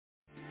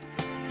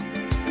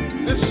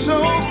It's so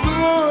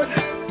good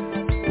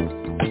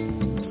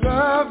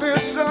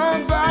loving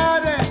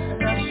somebody,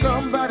 and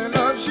somebody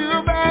loves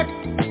you back.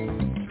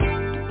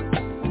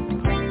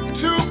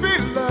 To be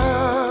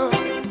loved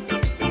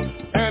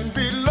and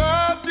be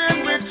loved in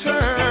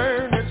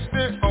return, it's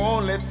the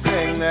only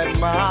thing that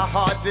my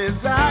heart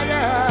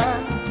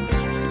desires.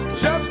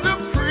 Just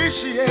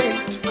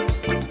appreciate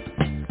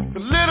the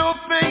little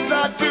things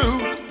I do.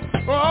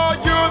 Oh,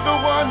 you're the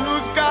one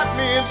who's got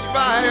me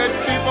inspired.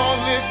 Keep on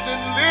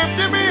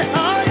lifting me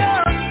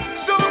higher.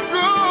 So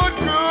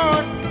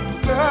good,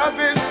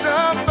 loving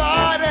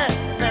somebody,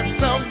 and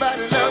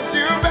somebody loves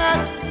you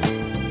back.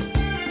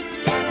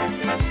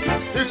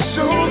 It's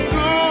so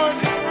good,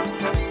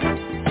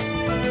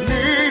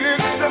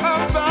 needing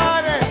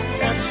somebody,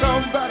 and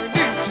somebody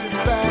needs you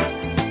back.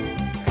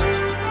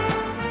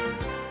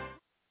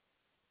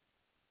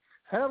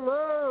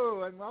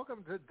 Hello, and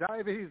welcome to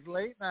Diabetes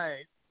Late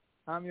Night.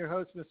 I'm your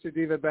host, Mr.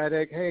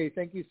 Divabetic. Hey,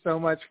 thank you so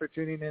much for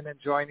tuning in and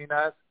joining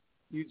us.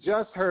 You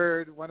just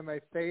heard one of my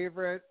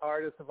favorite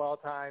artists of all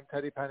time,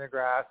 Teddy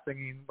Pendergrass,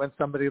 singing When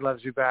Somebody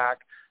Loves You Back.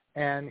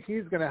 And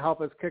he's going to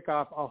help us kick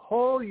off a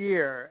whole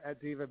year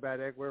at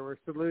Divabetic where we're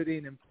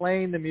saluting and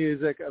playing the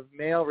music of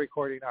male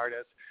recording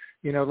artists.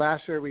 You know,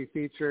 last year we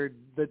featured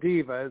the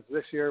divas.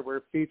 This year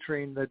we're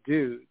featuring the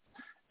dudes.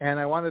 And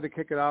I wanted to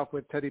kick it off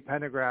with Teddy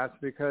Pendergrass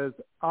because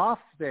off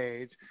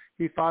stage,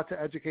 he fought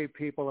to educate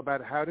people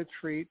about how to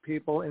treat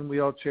people in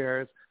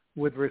wheelchairs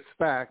with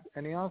respect.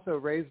 And he also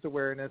raised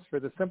awareness for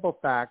the simple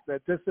fact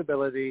that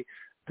disability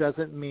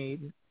doesn't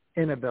mean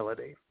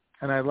inability.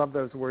 And I love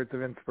those words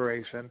of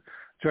inspiration.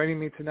 Joining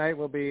me tonight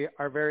will be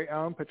our very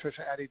own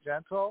Patricia Addie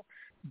Gentle,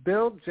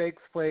 Build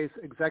Jake's Place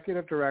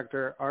Executive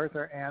Director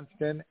Arthur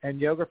Aston, and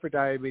Yoga for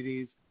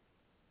Diabetes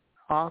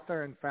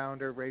author and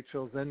founder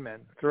Rachel Zinman.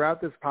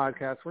 Throughout this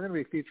podcast, we're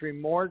going to be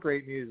featuring more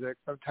great music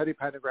from Teddy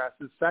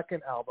Pendergrass'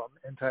 second album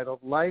entitled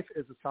Life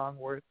is a Song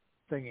Worth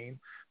Singing,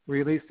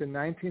 released in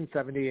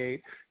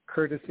 1978,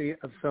 courtesy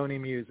of SONY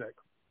Music.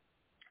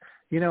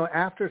 You know,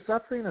 after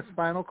suffering a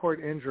spinal cord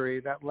injury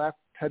that left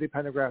Teddy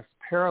Pendergrass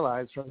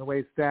paralyzed from the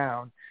waist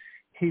down,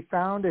 he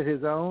founded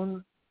his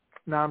own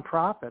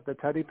nonprofit, the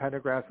Teddy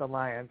Pendergrass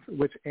Alliance,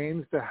 which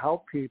aims to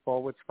help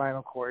people with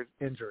spinal cord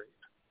injuries.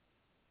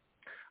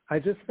 I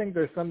just think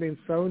there's something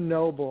so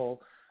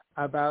noble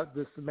about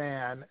this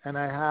man, and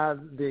I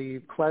had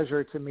the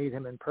pleasure to meet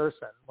him in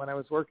person. When I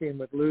was working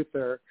with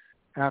Luther,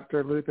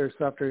 after Luther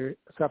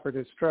suffered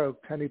his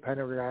stroke, Teddy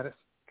Pendergrass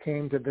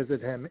came to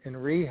visit him in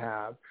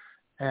rehab.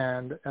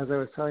 And as I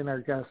was telling our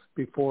guests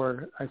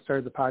before I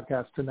started the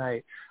podcast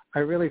tonight, I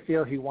really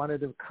feel he wanted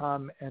to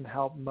come and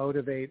help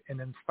motivate and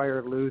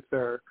inspire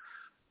Luther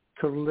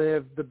to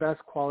live the best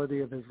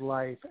quality of his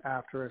life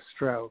after a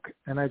stroke.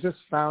 And I just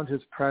found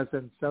his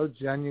presence so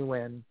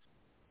genuine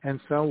and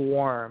so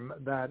warm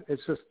that it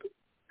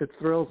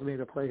thrills me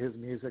to play his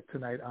music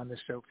tonight on this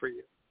show for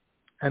you.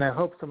 And I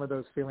hope some of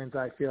those feelings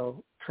I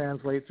feel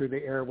translate through the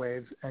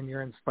airwaves and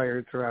you're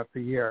inspired throughout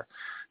the year.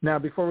 Now,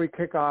 before we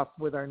kick off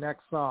with our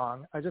next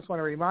song, I just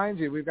want to remind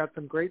you we've got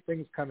some great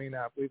things coming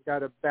up. We've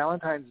got a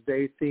Valentine's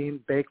Day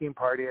themed baking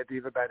party at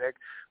Divabetic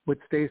with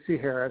Stacey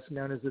Harris,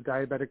 known as the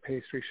Diabetic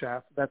Pastry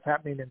Chef. That's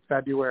happening in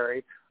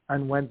February,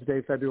 on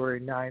Wednesday, February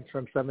 9th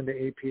from 7 to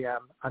 8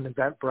 p.m. on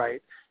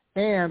Eventbrite.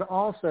 And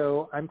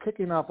also, I'm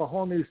kicking off a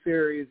whole new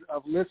series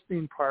of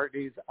listening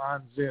parties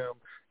on Zoom.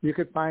 You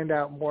could find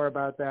out more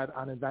about that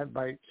on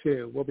Eventbrite,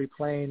 too. We'll be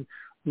playing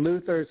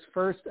Luther's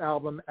first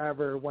album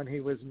ever when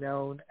he was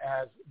known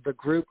as the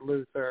group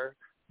Luther,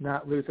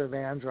 not Luther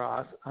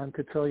Vandross, on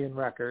Cotillion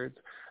Records.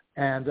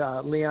 And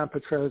Leon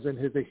Petrosian,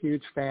 who's a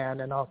huge fan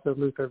and also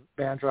Luther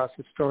Vandross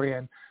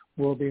historian,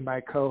 will be my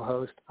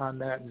co-host on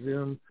that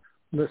Zoom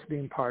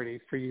listening party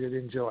for you to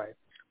enjoy.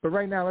 But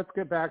right now, let's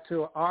get back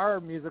to our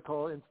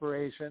musical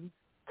inspiration,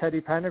 Teddy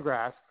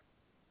Pendergrass.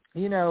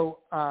 You know,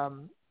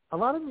 a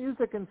lot of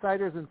music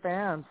insiders and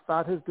fans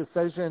thought his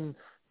decision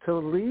to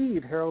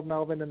leave Harold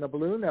Melvin and the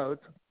Blue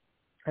Notes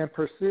and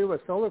pursue a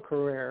solo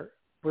career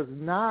was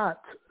not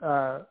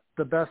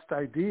the best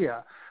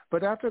idea.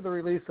 But after the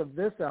release of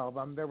this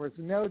album, there was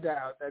no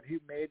doubt that he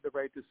made the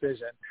right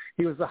decision.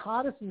 He was the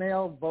hottest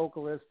male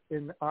vocalist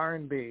in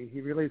R&B.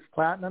 He released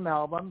platinum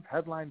albums,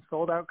 headlined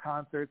sold-out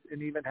concerts,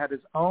 and even had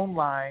his own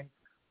line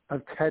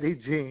of Teddy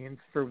jeans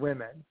for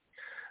women.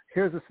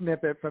 Here's a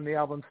snippet from the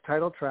album's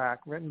title track,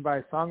 written by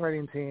a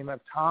songwriting team of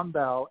Tom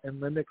Bell and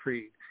Linda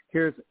Creed.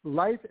 Here's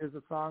Life is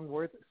a Song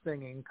Worth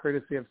Singing,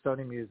 courtesy of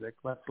SONY Music.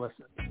 Let's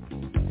listen.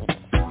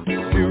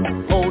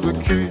 You hold a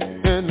key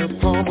in the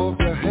palm of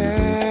your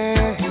hand.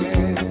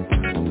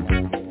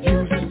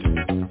 Use it.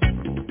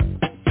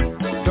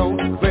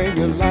 Don't blame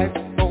your life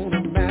on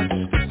a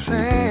master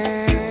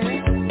plan.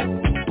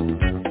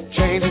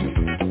 Change it.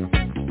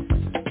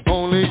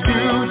 Only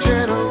you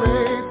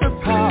generate the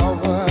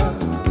power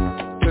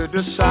to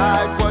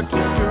decide what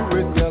to do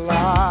with your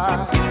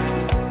life.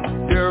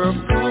 You're a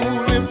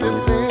fool if you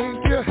think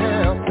you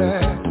have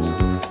that.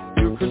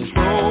 You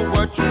control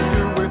what you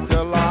do with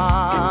your life.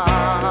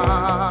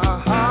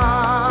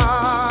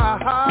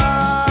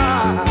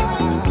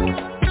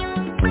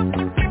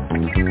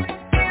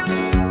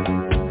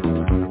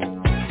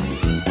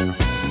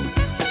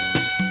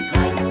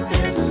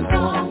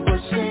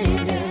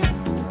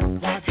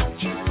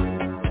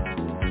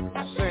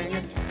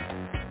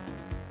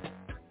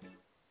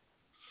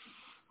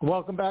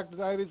 Welcome back to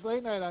Diabetes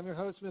Late Night. I'm your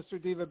host, Mr.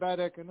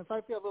 Divabetic, and if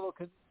I feel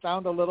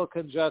sound a little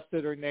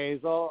congested or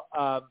nasal,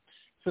 it's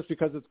just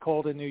because it's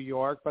cold in New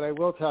York. But I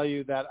will tell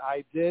you that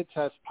I did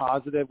test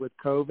positive with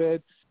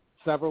COVID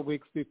several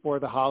weeks before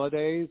the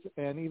holidays,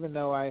 and even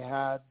though I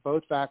had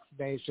both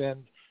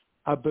vaccinations,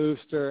 a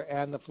booster,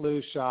 and the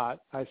flu shot,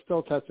 I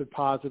still tested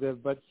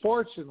positive. But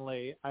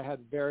fortunately, I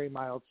had very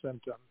mild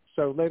symptoms.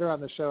 So later on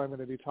the show, I'm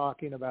going to be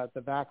talking about the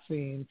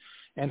vaccine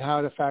and how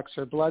it affects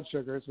your blood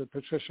sugars with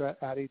Patricia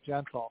Addie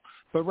Gentle.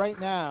 But right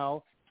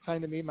now, it's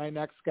time to meet my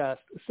next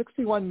guest.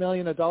 61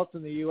 million adults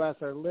in the U.S.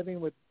 are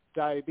living with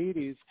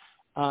diabetes.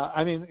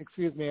 Are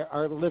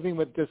living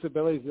with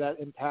disabilities that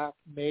impact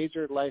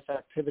major life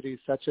activities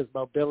such as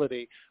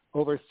mobility.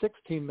 Over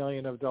 16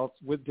 million adults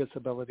with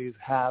disabilities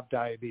have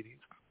diabetes.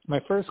 My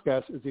first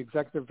guest is the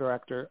executive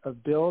director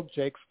of Build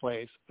Jake's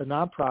Place, a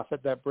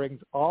nonprofit that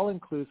brings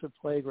all-inclusive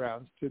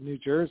playgrounds to New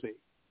Jersey,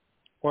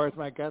 or as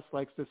my guest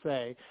likes to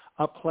say,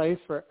 a place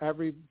for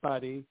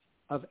everybody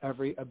of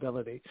every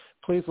ability.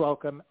 Please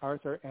welcome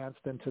Arthur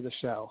Aston to the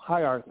show.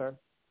 Hi, Arthur.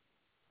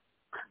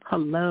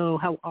 Hello.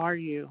 How are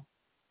you?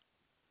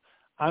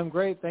 I'm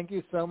great. Thank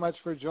you so much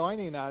for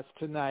joining us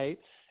tonight.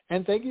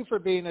 And thank you for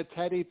being a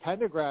Teddy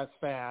Pendergrass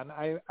fan.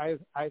 I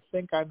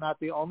think I'm not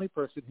the only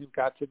person who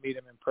got to meet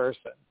him in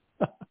person.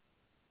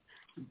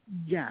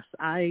 Yes,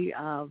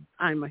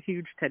 I'm a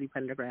huge Teddy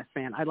Pendergrass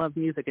fan. I love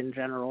music in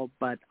general,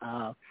 but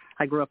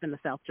I grew up in the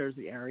South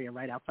Jersey area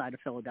right outside of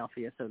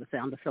Philadelphia, so the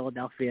sound of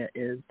Philadelphia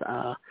is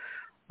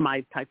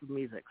my type of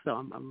music. So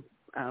I'm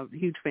a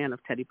huge fan of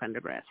Teddy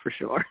Pendergrass for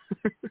sure.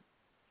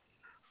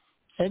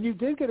 And you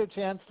did get a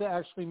chance to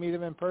actually meet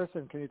him in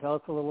person. Can you tell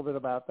us a little bit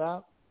about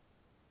that?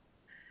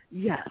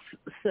 Yes.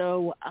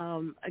 So,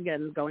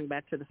 again, going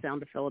back to the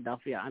sound of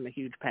Philadelphia, I'm a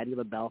huge Patti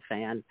LaBelle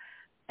fan.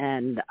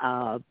 And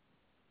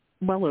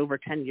well over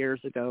 10 years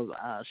ago,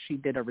 she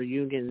did a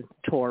reunion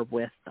tour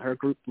with her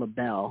group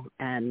LaBelle,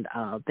 and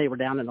they were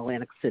down in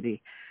Atlantic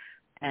City.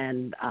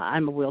 And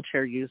I'm a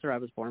wheelchair user. I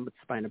was born with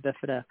spina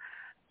bifida.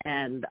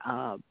 And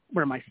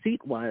where my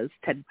seat was,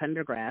 Teddy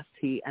Pendergrass,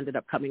 he ended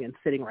up coming and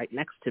sitting right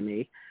next to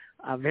me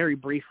very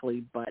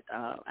briefly, but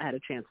I had a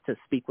chance to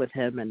speak with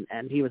him,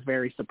 and he was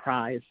very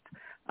surprised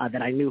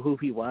that I knew who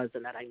he was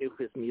and that I knew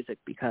his music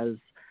because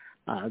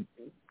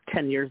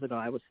 10 years ago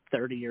I was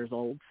 30 years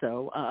old,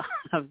 so I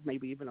was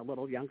maybe even a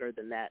little younger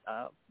than that,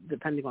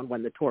 depending on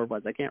when the tour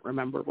was. I can't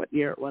remember what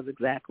year it was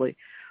exactly,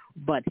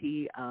 but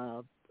he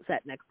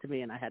sat next to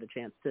me, and I had a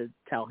chance to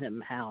tell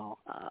him how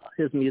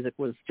his music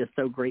was just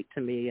so great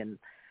to me, and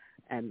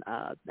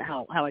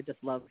how I just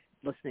love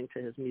listening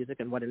to his music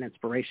and what an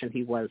inspiration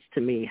he was to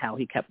me, how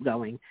he kept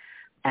going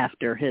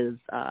after his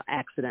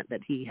accident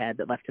that he had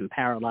that left him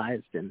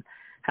paralyzed, and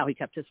how he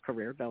kept his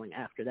career going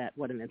after that.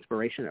 What an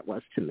inspiration it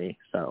was to me.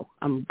 So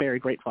I'm very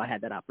grateful I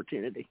had that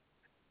opportunity.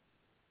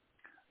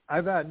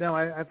 I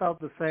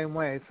felt the same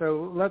way.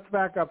 So let's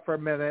back up for a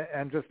minute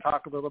and just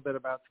talk a little bit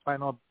about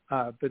spinal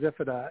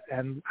bifida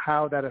and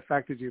how that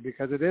affected you,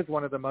 because it is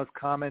one of the most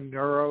common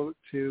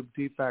neurotube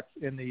defects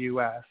in the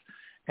U.S.,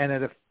 and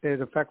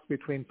it affects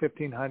between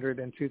 1,500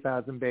 and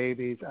 2,000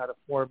 babies out of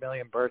 4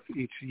 million births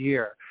each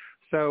year.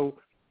 So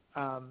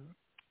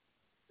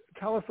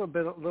tell us a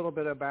little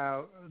bit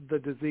about the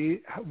disease,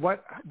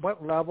 what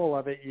level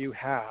of it you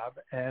have,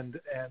 and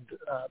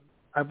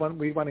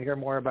we want to hear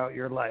more about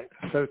your life.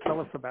 So tell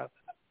us about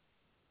that.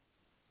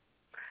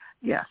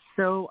 Yes.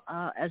 So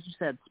as you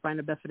said,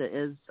 spina bifida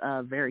is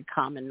a very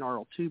common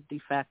neural tube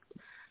defect,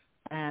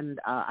 and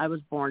I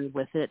was born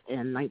with it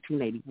in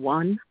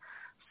 1981.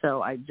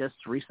 So I just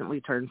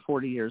recently turned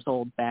 40 years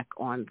old back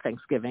on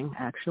Thanksgiving,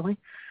 actually.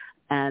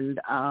 And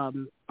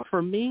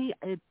for me,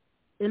 it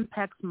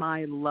impacts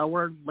my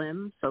lower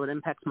limbs, so it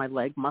impacts my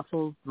leg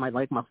muscles. My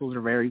leg muscles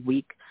are very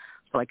weak,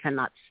 so I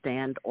cannot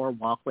stand or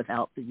walk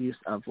without the use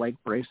of leg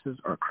braces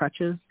or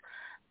crutches.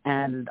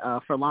 And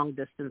for long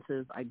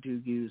distances, I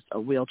do use a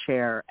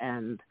wheelchair.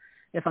 And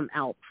if I'm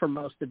out for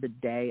most of the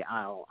day,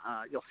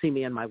 you'll see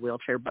me in my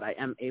wheelchair, but I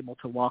am able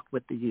to walk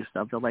with the use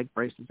of the leg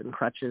braces and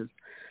crutches.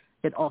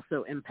 It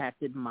also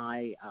impacted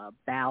my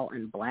bowel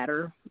and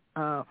bladder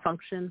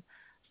function.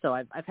 So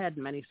I've had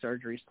many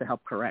surgeries to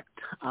help correct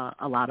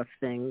a lot of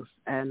things.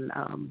 And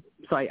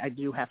so I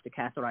do have to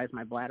catheterize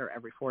my bladder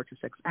every 4 to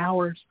 6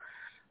 hours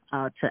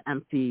to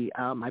empty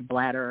my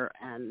bladder.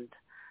 And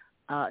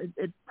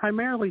it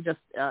primarily just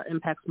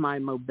impacts my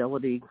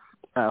mobility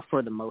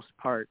for the most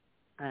part.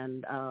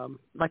 And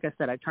like I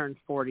said, I turned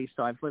 40,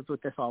 so I've lived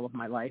with this all of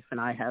my life,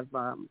 and I have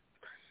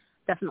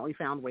definitely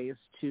found ways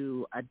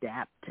to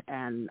adapt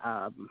and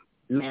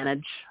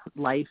manage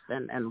life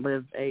and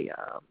live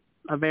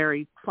a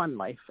very fun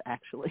life,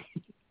 actually.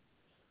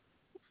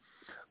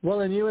 Well,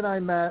 and you and I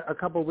met a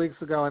couple of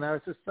weeks ago, and I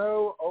was just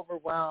so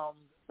overwhelmed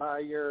by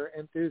your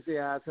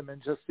enthusiasm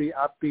and just the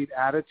upbeat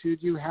attitude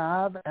you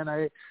have. And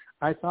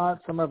I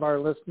thought some of our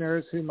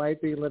listeners who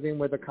might be living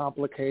with a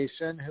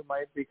complication, who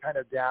might be kind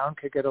of down,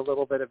 could get a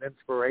little bit of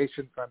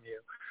inspiration from you.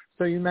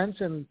 So you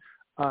mentioned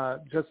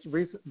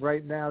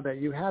right now that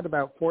you had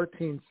about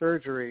 14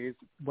 surgeries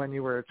when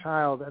you were a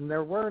child, and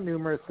there were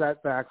numerous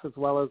setbacks as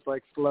well as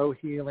like slow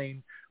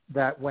healing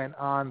that went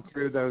on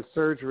through those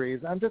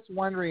surgeries. I'm just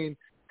wondering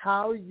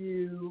how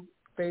you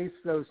face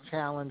those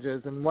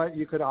challenges and what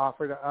you could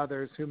offer to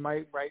others who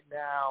might right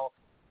now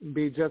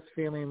be just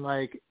feeling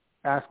like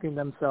asking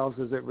themselves,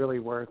 is it really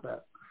worth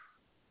it?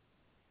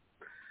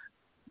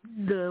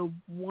 The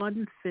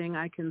one thing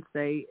I can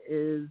say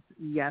is,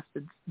 yes,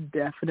 it's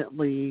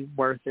definitely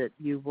worth it.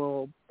 You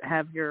will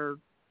have your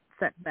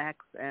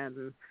setbacks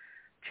and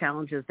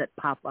challenges that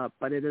pop up,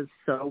 but it is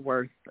so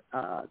worth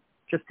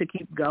just to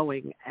keep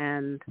going.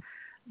 And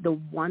the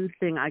one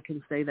thing I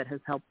can say that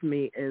has helped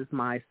me is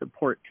my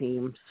support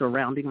team,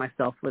 surrounding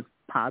myself with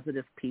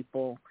positive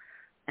people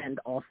and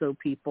also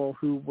people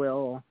who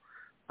will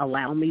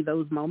allow me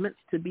those moments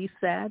to be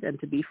sad and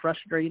to be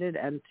frustrated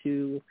and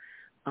to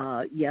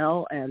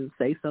yell and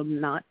say some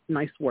not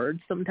nice words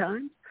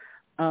sometimes.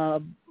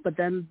 But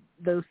then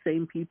those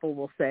same people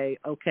will say,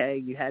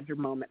 okay, you had your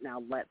moment,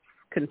 now let's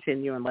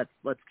continue and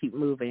let's keep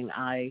moving.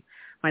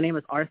 My name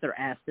is Arthur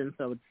Aston,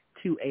 so it's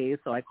 2 A's,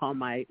 so I call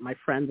my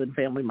friends and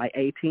family my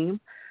A team.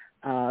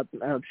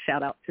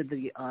 Shout out to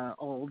the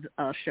old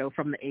show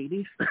from the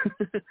 80s.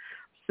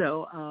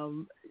 So,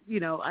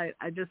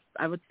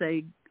 I would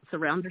say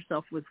surround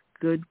yourself with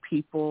good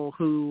people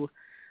who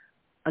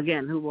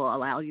will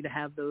allow you to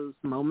have those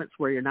moments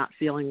where you're not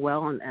feeling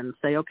well and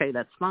say, okay,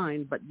 that's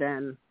fine. But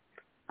then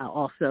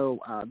also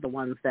the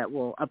ones that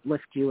will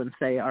uplift you and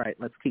say, all right,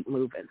 let's keep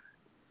moving.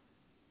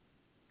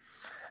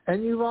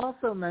 And you've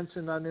also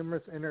mentioned on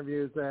numerous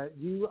interviews that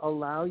you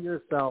allow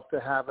yourself to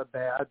have a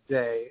bad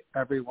day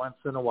every once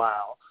in a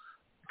while.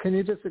 Can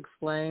you just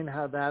explain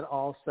how that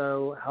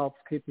also helps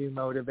keep you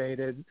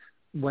motivated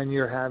when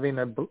you're having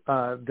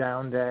a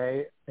down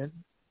day?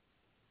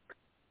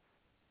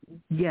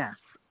 Yes.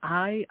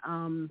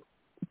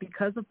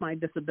 Because of my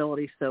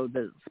disability, so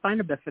the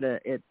spina bifida,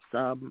 it's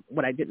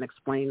what I didn't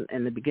explain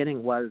in the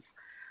beginning was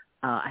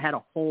I had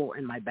a hole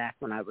in my back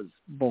when I was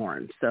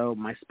born. So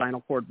my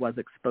spinal cord was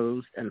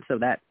exposed, and so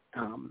that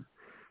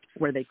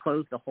where they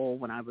closed the hole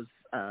when I was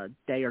a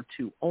day or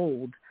two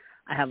old,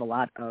 I have a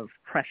lot of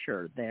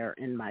pressure there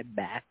in my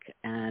back,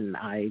 and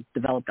I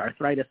developed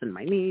arthritis in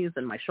my knees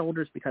and my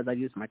shoulders because I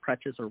use my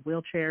crutches or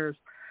wheelchairs.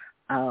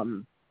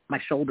 My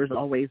shoulders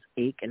always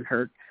ache and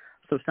hurt.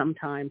 So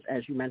sometimes,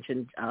 as you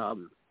mentioned,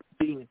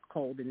 being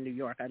cold in New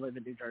York, I live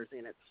in New Jersey,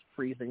 and it's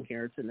freezing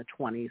here. It's in the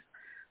 20s.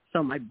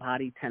 So my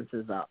body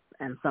tenses up.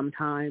 And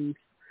sometimes,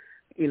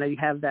 you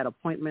have that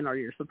appointment or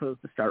you're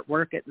supposed to start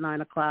work at 9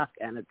 o'clock,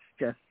 and it's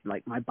just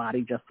like my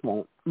body just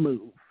won't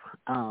move.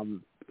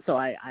 So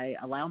I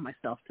allow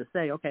myself to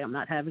say, okay, I'm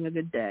not having a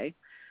good day.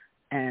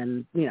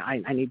 And,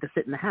 I need to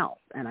sit in the house,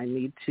 and I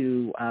need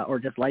to or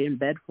just lay in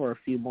bed for a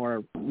few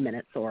more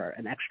minutes or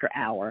an extra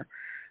hour.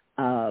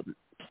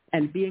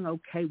 And being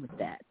okay with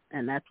that.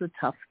 And that's a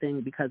tough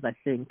thing because I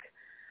think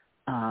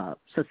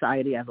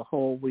society as a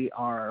whole, we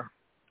are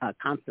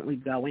constantly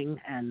going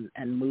and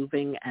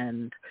moving.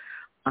 And,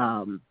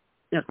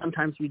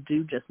 sometimes we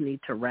do just need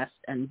to rest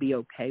and be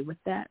okay with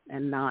that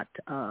and not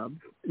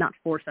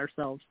force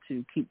ourselves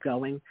to keep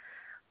going.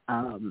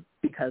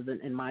 Because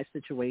in my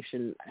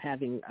situation,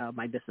 having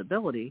my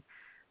disability,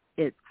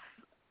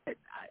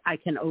 I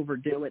can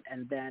overdo it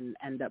and then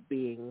end up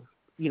being,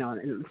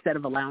 instead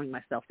of allowing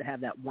myself to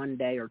have that 1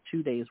 day or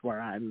 2 days where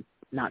I'm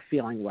not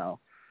feeling well,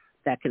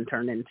 that can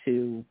turn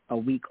into a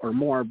week or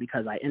more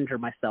because I injure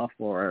myself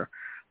or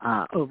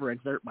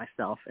overexert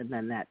myself, and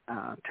then that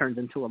turns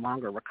into a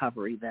longer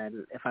recovery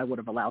than if I would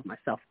have allowed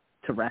myself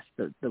to rest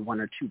the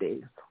 1 or 2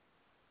 days.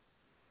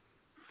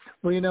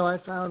 Well, I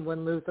found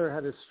when Luther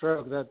had his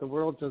stroke that the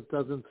world just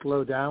doesn't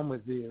slow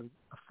down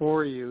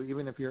for you,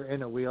 even if you're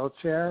in a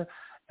wheelchair.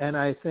 And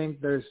I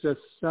think there's just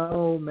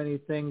so many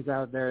things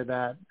out there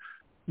that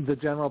the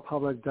general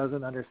public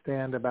doesn't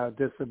understand about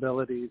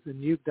disabilities.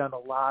 And you've done a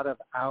lot of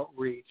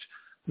outreach,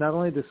 not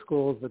only to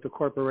schools, but to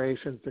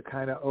corporations to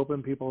kind of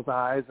open people's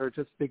eyes or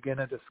just begin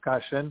a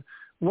discussion.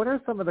 What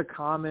are some of the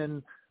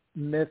common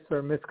myths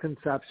or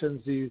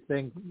misconceptions do you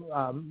think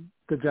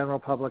the general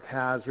public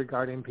has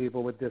regarding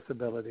people with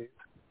disabilities?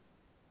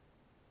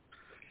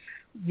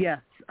 Yes.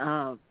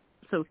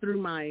 So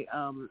through my,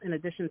 in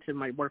addition to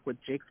my work with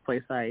Jake's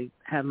Place, I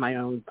have my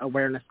own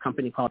awareness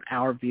company called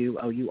Our View,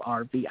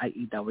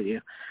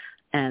 OURVIEW.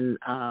 And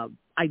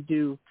I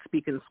do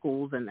speak in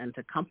schools and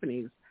to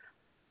companies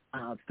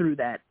through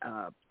that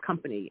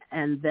company.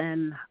 And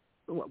then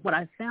what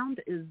I found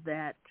is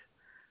that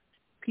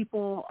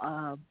people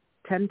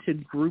tend to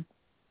group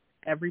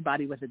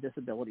everybody with a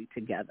disability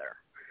together.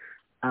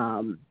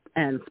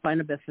 And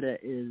spina bifida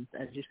is,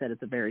 as you said,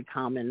 it's a very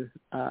common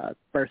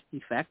birth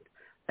defect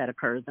that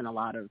occurs in a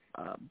lot of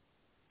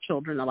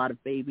children, a lot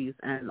of babies,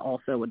 and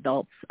also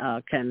adults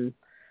can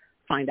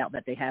find out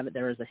that they have it.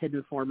 There is a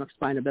hidden form of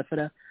spina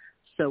bifida.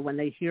 So when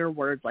they hear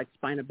words like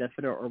spina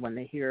bifida or when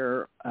they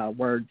hear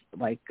words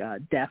like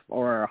deaf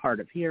or hard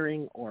of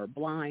hearing or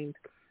blind,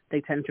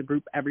 they tend to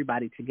group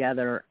everybody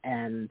together,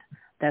 and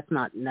that's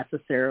not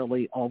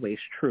necessarily always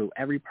true.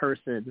 Every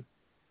person,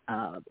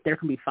 there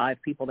can be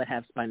 5 people that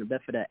have spina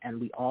bifida, and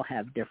we all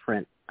have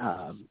different,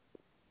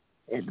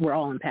 we're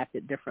all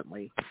impacted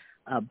differently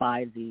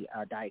by the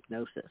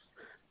diagnosis.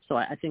 So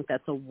I think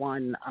that's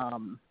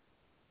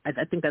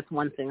I think that's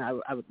one thing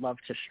I would love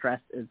to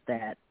stress, is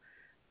that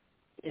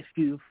if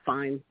you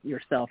find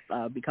yourself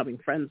becoming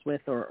friends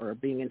with or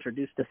being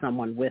introduced to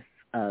someone with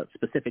a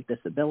specific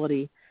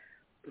disability,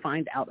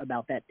 find out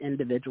about that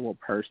individual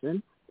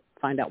person,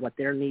 find out what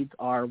their needs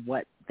are,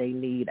 what they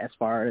need as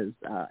far as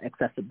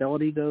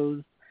accessibility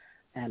goes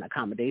and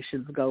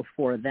accommodations go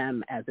for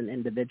them as an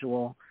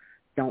individual.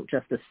 Don't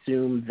just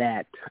assume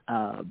that,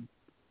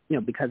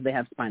 because they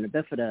have spina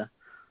bifida,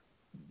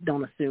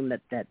 don't assume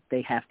that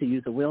they have to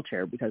use a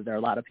wheelchair, because there are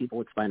a lot of people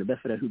with spina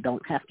bifida who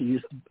don't have to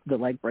use the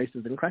leg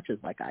braces and crutches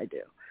like I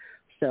do.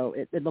 So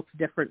it looks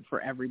different for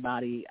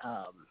everybody.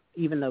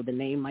 Even though the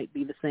name might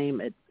be the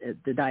same,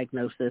 the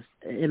diagnosis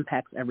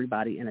impacts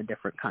everybody in a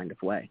different kind of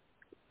way.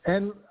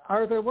 And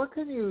Arthur, what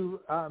can you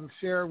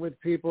share with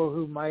people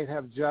who might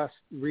have just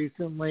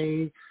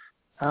recently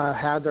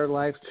had their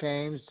life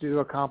changed due to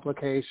a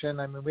complication?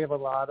 I mean, we have a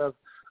lot of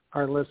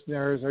our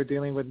listeners are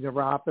dealing with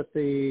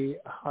neuropathy,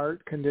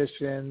 heart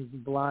conditions,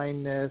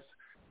 blindness,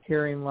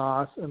 hearing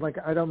loss. And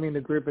I don't mean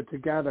to group it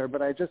together,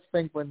 but I just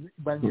think when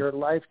your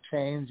life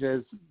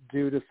changes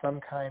due to some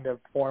kind of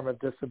form of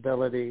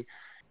disability,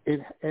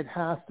 it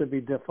has to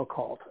be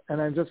difficult. And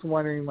I'm just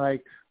wondering,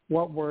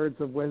 what words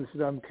of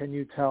wisdom can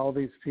you tell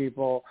these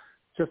people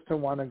just to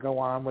want to go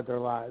on with their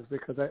lives?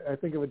 Because I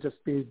think it would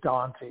just be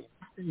daunting,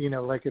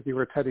 like if you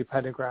were Teddy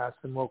Pendergrass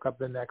and woke up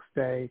the next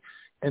day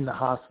in the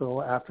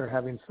hospital after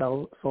having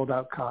sold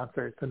out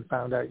concerts and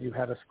found out you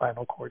had a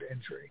spinal cord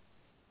injury.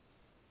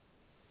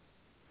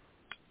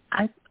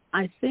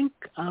 I think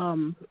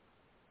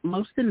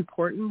most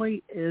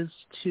importantly is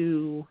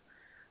to,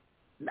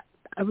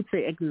 I would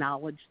say,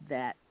 acknowledge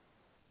that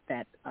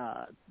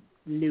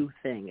new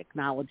thing,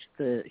 acknowledge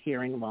the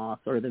hearing loss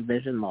or the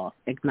vision loss,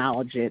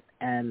 acknowledge it,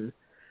 and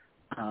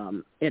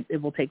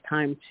it will take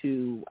time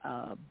to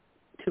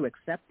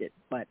accept it.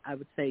 But I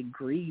would say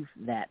grieve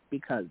that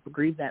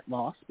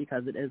loss,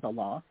 because it is a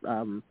loss,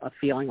 a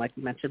feeling like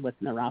you mentioned with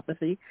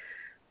neuropathy.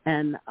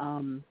 And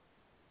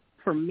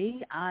for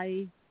me,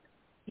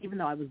 even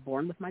though I was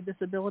born with my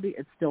disability,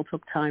 it still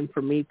took time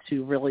for me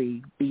to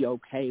really be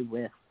okay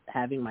with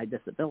having my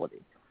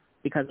disability,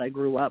 because I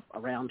grew up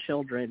around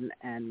children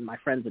and my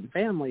friends and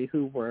family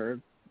who were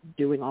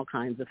doing all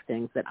kinds of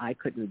things that I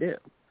couldn't do.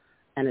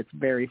 And it's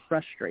very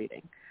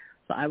frustrating.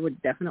 So I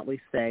would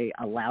definitely say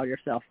allow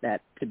yourself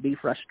to be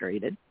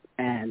frustrated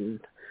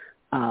and,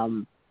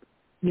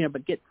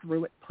 but get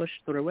through it, push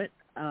through it.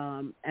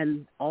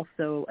 And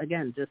also,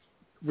 again, just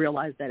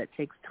realize that it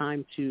takes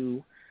time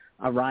to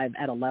arrive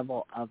at a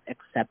level of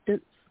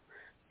acceptance,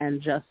 and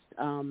just,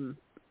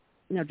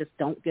 just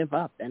don't give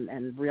up,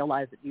 and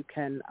realize that you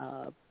can,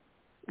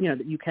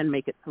 that you can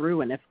make it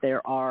through. And if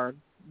there are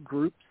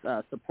groups,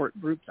 support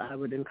groups, I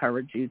would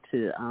encourage you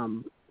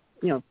to,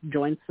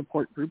 join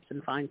support groups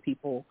and find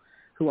people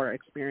who are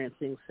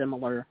experiencing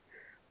similar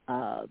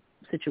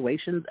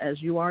situations as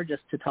you are,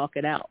 just to talk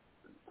it out.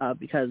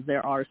 Because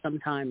there are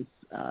sometimes,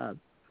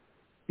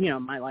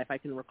 in my life I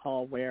can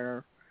recall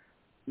where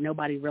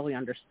nobody really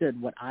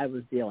understood what I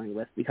was dealing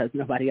with, because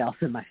nobody else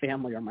in my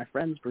family or my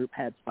friends group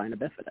had spina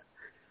bifida.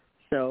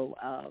 So,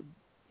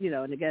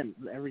 and again,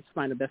 every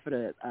spina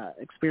bifida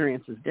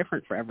experience is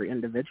different for every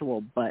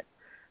individual, but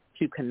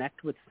to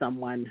connect with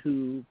someone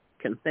who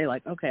can say,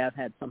 okay, I've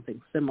had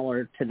something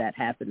similar to that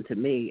happen to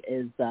me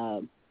is,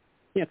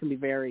 can be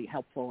very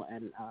helpful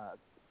and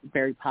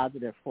very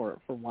positive for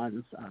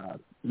one's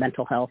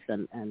mental health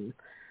and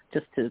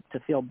just to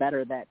feel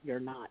better that you're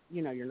not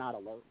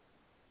alone.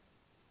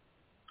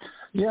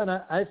 Yeah, and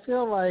I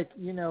feel like,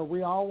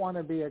 we all want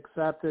to be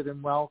accepted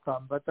and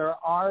welcome, but there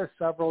are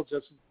several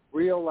just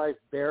real-life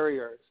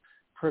barriers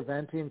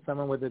preventing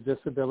someone with a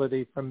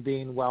disability from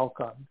being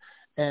welcome.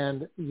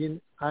 And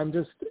I'm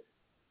just,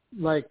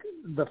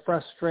 the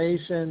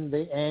frustration,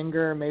 the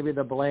anger, maybe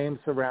the blame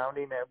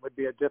surrounding it would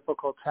be a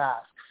difficult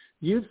task.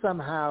 You've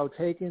somehow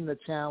taken the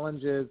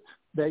challenges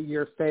that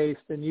you're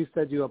faced, and you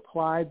said you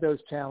applied those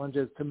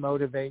challenges to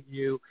motivate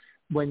you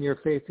when you're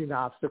facing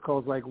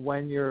obstacles, like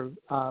when you're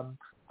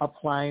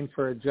applying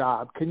for a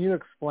job. Can you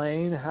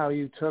explain how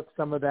you took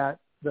some of that,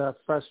 the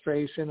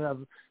frustration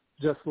of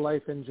just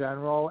life in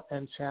general,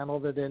 and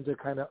channeled it into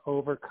kind of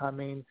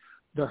overcoming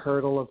the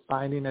hurdle of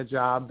finding a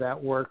job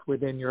that worked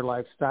within your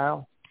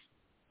lifestyle?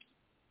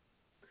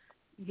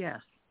 Yes,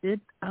 it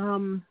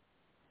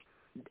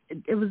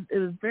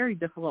was very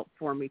difficult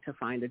for me to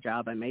find a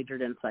job. I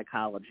majored in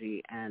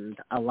psychology, and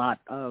a lot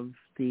of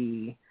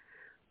the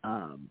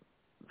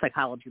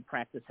psychology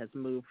practice has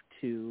moved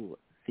to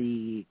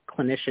the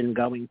clinician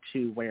going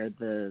to where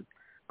the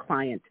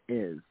client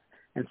is,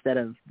 instead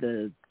of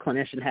the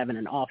clinician having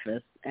an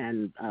office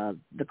and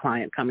the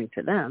client coming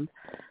to them.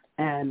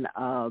 And,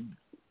 so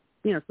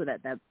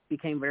that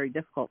became very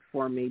difficult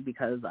for me,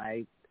 because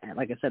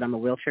like I said, I'm a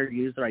wheelchair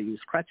user. I use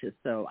crutches,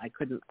 so I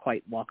couldn't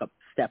quite walk up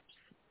steps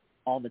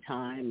all the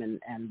time, and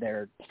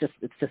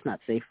it's just not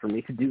safe for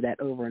me to do that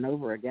over and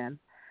over again.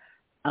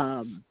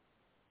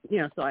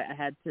 So I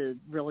had to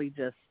really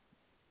just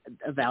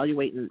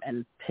evaluate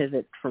and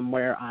pivot from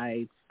where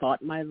I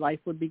thought my life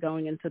would be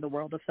going into the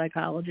world of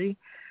psychology,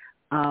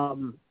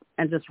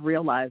 and just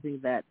realizing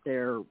that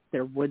there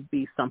would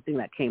be something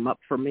that came up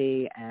for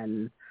me,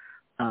 and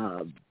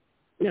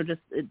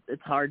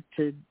it's hard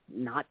to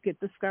not get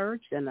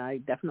discouraged, and I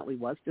definitely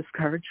was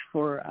discouraged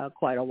for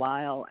quite a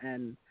while,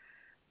 and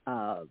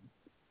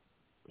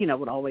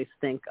would always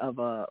think of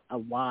a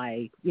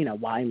why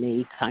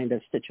me kind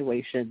of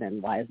situation,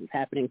 and why is this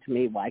happening to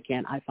me? Why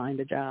can't I find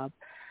a job?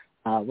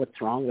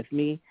 What's wrong with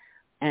me?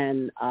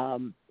 And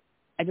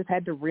I just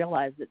had to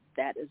realize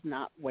that is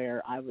not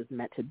where I was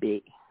meant to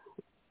be.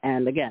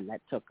 And again,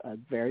 that took a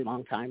very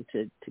long time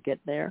to get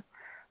there.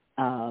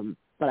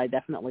 But I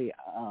definitely,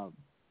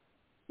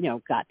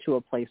 got to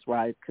a place where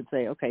I could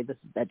say, okay,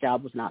 that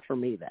job was not for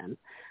me then.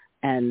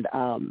 And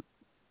I'm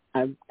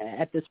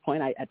at this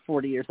point, at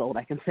 40 years old,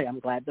 I can say I'm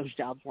glad those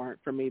jobs weren't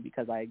for me,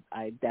 because I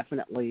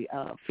definitely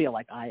feel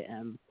like I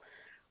am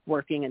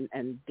working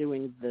and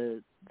doing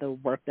the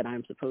work that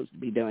I'm supposed to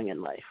be doing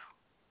in life.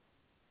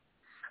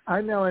 I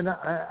know, and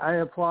I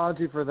applaud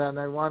you for that, and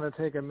I want to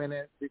take a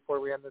minute before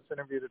we end this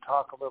interview to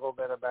talk a little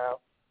bit about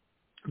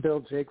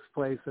Build Jake's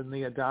Place and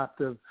the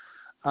adaptive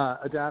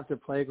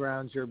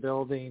playgrounds you're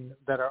building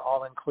that are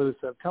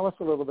all-inclusive. Tell us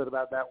a little bit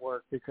about that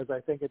work, because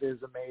I think it is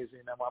amazing.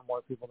 I want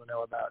more people to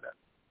know about it.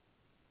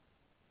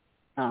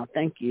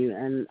 Thank you.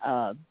 And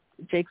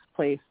Jake's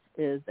Place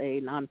is a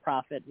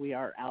nonprofit. We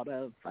are out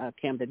of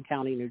Camden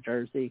County, New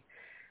Jersey,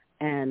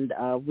 and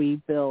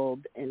we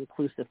build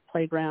inclusive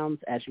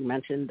playgrounds, as you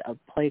mentioned, a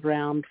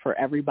playground for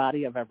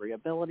everybody of every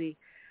ability.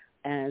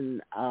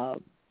 And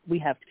we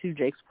have 2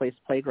 Jake's Place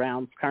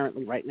playgrounds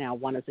currently right now.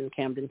 One is in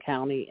Camden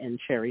County in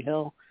Cherry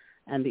Hill,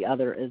 and the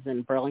other is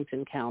in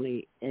Burlington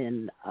County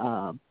in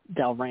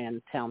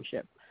Delran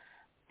Township.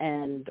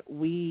 And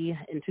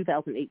in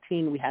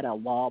 2018, we had a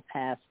law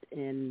passed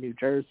in New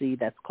Jersey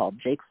that's called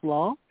Jake's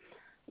Law,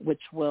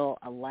 which will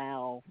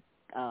allow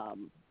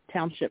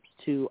townships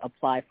to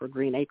apply for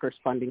Green Acres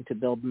funding to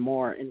build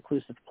more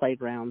inclusive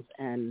playgrounds.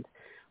 And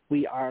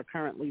we are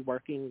currently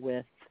working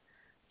with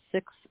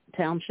 6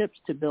 townships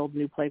to build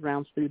new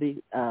playgrounds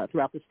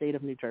throughout the state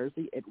of New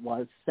Jersey. It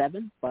was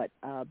 7, but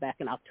back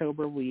in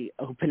October, we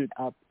opened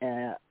up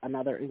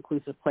another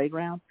inclusive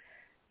playground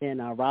in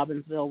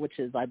Robbinsville, which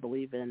is, I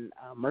believe, in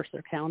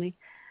Mercer County.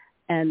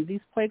 And these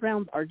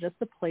playgrounds are just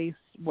a place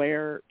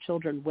where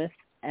children with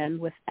and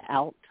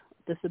without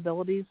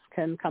disabilities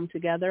can come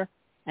together,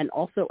 and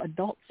also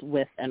adults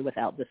with and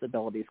without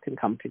disabilities can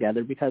come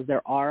together, because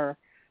there are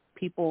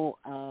people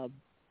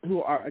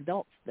who are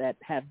adults that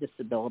have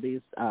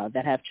disabilities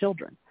that have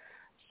children.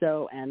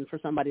 So, and for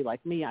somebody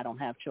like me, I don't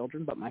have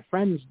children, but my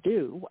friends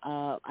do.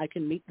 I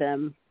can meet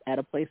them at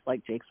a place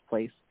like Jake's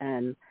Place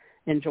and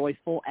enjoy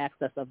full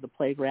access of the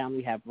playground.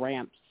 We have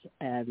ramps,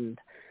 and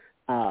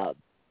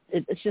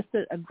it's just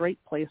a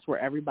great place where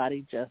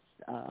everybody just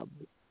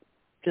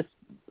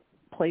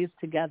plays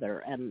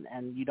together,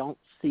 and you don't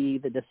see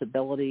the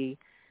disability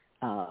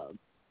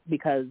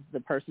because the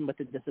person with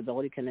the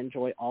disability can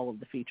enjoy all of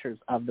the features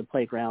of the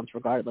playgrounds,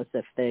 regardless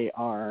if they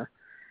are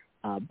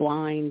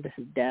blind,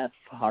 deaf,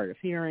 hard of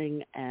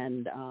hearing,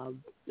 and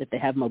if they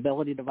have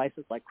mobility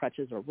devices like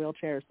crutches or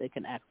wheelchairs, they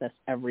can access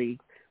every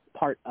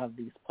part of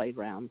these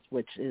playgrounds,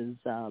 which is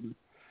a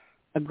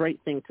great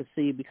thing to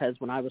see, because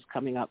when I was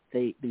coming up,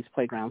 these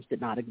playgrounds did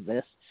not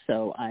exist.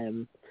 So I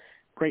am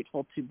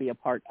grateful to be a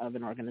part of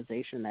an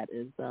organization that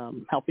is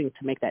helping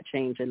to make that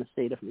change in the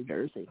state of New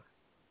Jersey.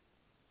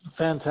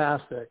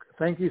 Fantastic.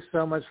 Thank you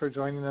so much for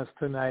joining us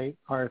tonight,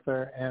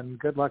 Arthur, and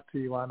good luck to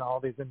you on all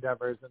these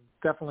endeavors. And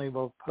definitely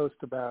we'll post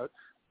about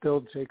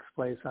Build Jake's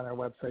Place on our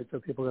website so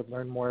people can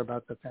learn more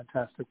about the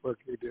fantastic work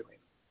you're doing.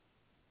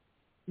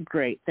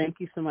 Great. Thank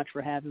you so much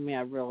for having me.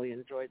 I really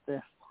enjoyed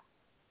this.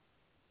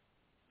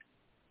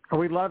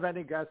 We love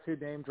any guest who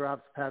name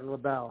drops Patti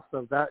LaBelle,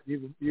 so that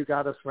you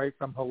got us right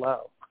from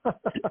hello.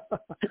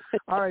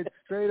 All right,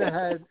 straight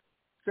ahead,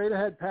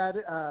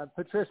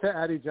 Patricia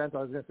Addie Gentle.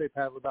 I was going to say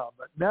Patti LaBelle,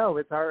 but no,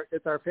 it's our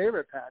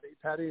favorite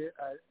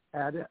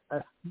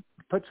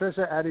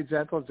Patricia Addie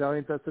Gentle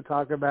joins us to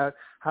talk about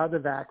how the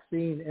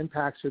vaccine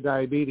impacts your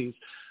diabetes.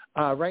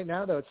 Right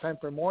now, though, it's time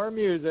for more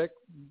music.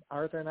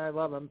 Arthur and I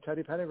love him.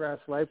 Teddy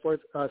Pendergrass' Life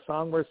Worth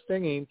Song Worth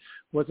Singing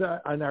was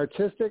an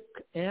artistic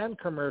and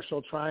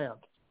commercial triumph.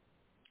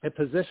 It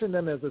positioned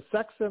him as a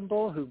sex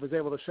symbol who was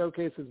able to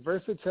showcase his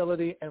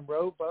versatility and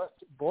robust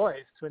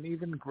voice to an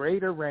even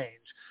greater range.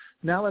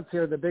 Now let's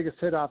hear the biggest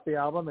hit off the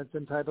album. It's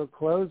entitled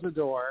Close the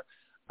Door.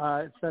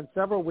 It spent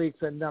several weeks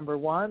at number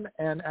 1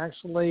 and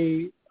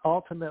actually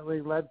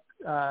ultimately led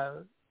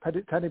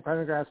Teddy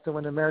Pendergrass to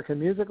win the American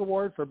Music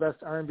Award for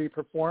Best R&B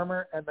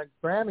Performer and the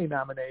Grammy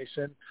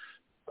nomination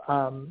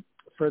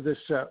for this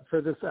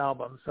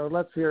album. So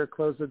let's hear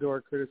Close the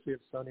Door, courtesy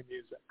of SONY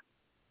Music.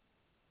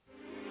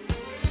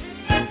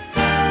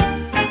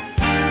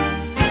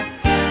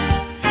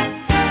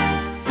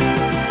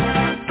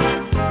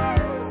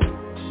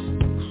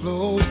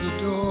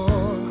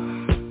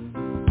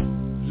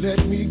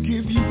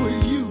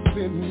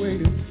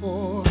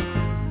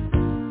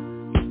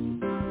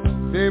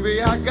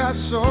 Baby, I got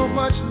so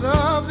much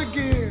love to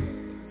give,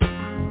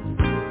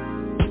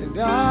 and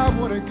I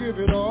want to give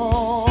it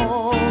all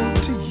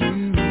to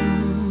you.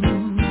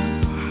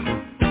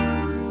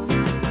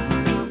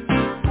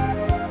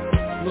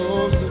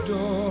 Close the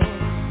door,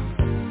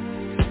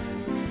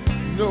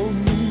 no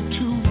need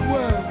to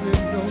worry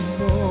no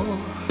more.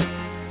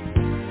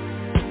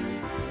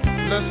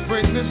 Let's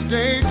bring this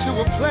day to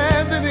a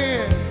planned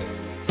end.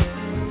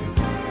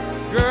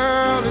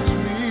 Girl, it's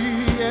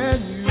me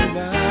and you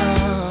now.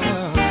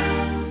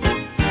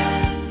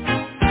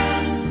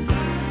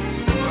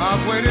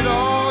 I've waited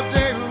all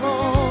day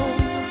long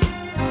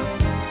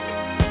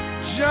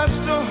just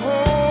to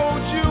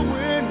hold you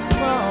in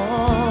my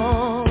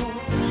arms,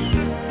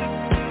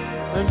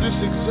 and just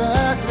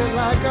exactly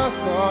like I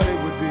thought it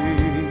would be.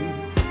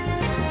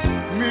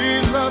 Me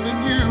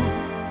loving you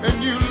and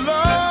you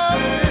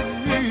loving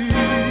me.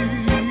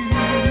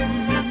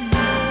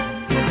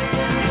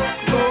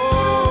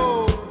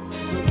 Close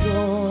the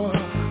door.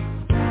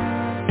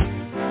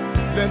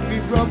 Let me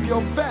rub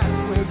your back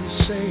where you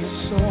say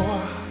it's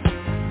sore.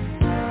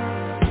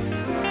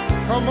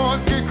 Come on,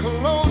 get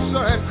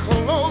closer and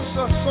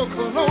closer, so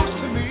close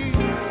to me.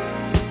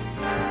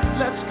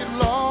 Let's get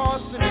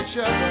lost in each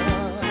other.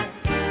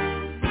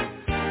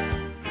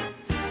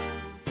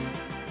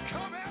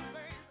 Come here,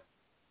 baby.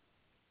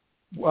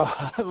 Well,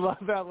 I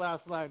love that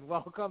last line.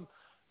 Welcome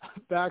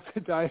back to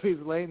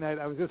Diabetes Late Night.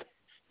 I was just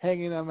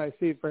hanging on my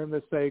seat for him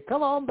to say,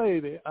 come on,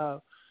 baby.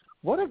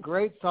 What a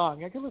great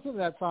song. I can listen to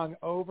that song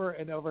over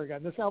and over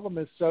again. This album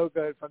is so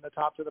good from the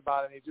top to the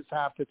bottom. You just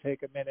have to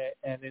take a minute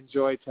and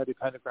enjoy Teddy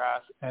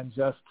Pendergrass and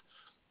just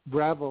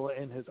revel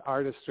in his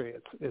artistry.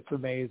 It's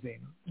amazing.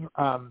 It's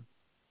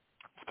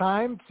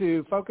time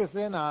to focus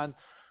in on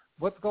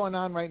what's going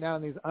on right now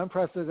in these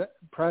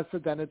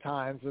unprecedented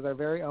times with our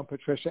very own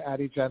Patricia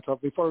Addie Gentle.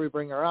 Before we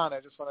bring her on, I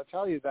just want to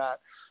tell you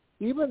that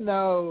even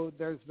though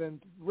there's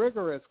been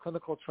rigorous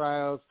clinical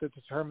trials to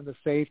determine the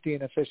safety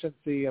and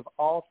efficiency of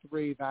all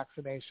 3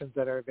 vaccinations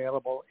that are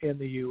available in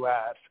the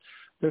U.S.,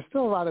 there's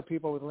still a lot of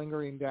people with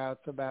lingering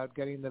doubts about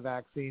getting the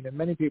vaccine, and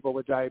many people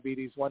with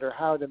diabetes wonder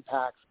how it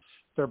impacts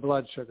their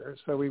blood sugar.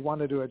 So we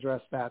wanted to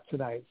address that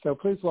tonight. So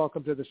please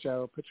welcome to the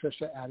show,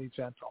 Patricia Addie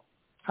Gentle.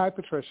 Hi,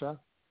 Patricia.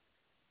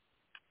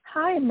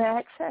 Hi,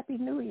 Max. Happy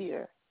New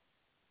Year.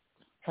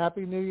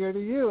 Happy New Year to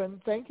you,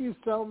 and thank you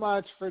so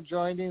much for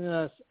joining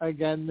us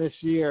again this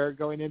year,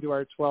 going into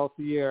our 12th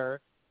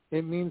year.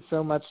 It means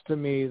so much to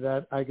me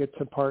that I get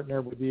to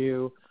partner with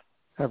you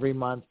every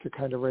month to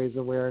kind of raise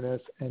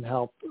awareness and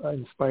help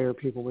inspire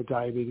people with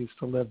diabetes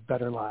to live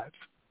better lives.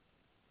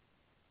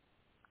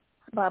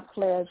 My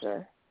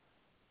pleasure.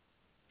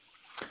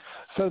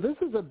 So this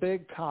is a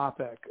big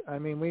topic. I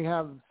mean, we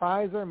have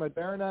Pfizer,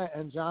 Moderna,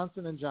 and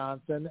Johnson &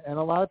 Johnson, and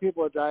a lot of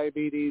people with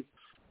diabetes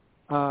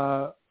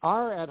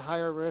are at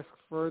higher risk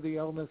for the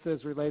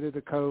illnesses related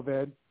to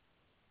COVID,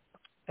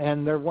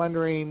 and they're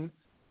wondering,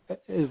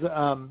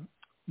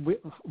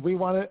 we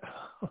want to.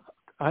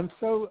 I'm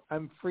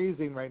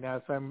freezing right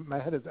now, so my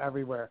head is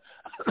everywhere.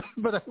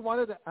 But I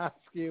wanted to ask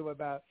you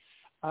about.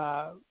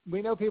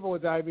 We know people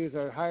with diabetes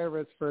are at higher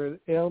risk for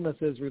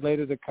illnesses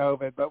related to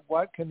COVID, but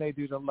what can they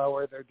do to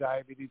lower their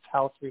diabetes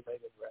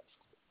health-related risk?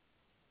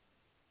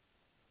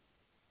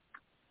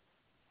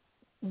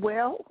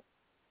 Well,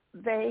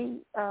 they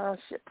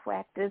should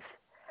practice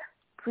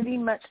pretty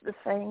much the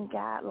same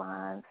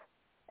guidelines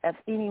as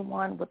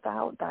anyone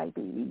without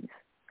diabetes.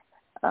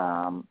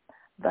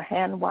 The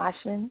hand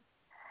washing,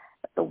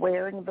 the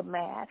wearing of the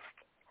mask,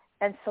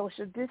 and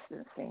social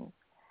distancing,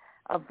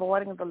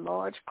 avoiding the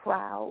large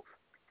crowds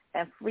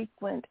and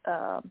frequent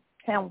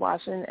hand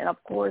washing, and,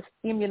 of course,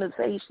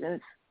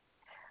 immunizations.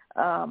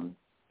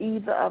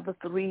 Either of the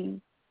 3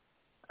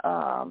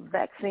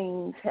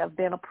 vaccines have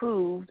been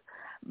approved,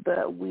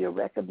 but we are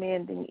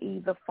recommending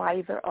either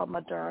Pfizer or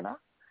Moderna,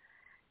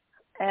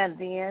 and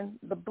then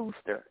the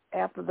booster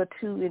after the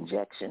 2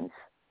 injections.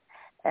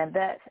 And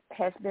that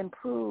has been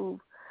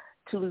proved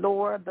to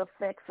lower the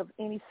effects of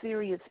any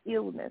serious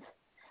illness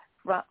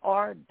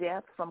or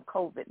death from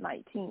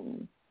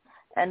COVID-19.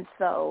 And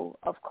so,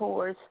 of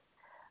course,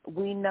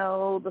 we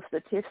know the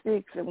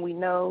statistics, and we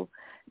know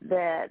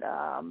that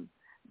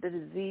the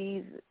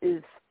disease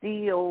is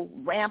still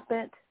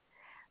rampant.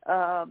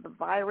 The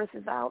virus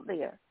is out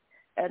there.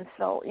 And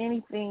so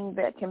anything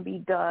that can be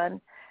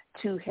done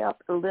to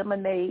help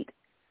eliminate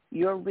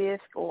your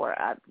risk, or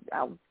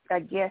I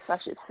guess I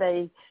should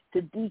say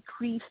to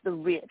decrease the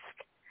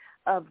risk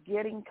of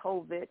getting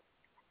COVID,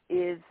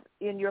 is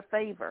in your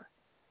favor.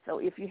 So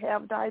if you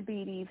have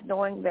diabetes,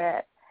 knowing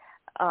that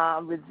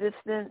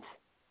resistance,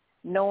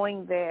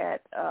 knowing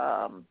that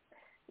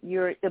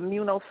you're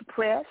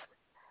immunosuppressed,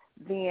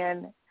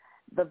 then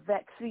the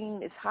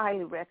vaccine is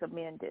highly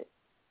recommended.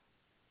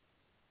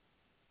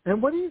 And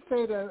what do you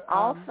say to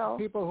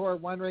people who are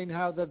wondering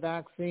how the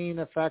vaccine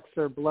affects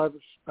their blood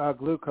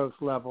glucose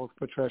levels,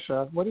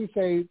 Patricia? What do you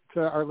say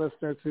to our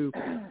listeners who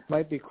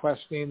might be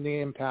questioning the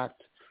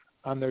impact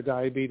on their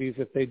diabetes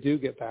if they do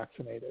get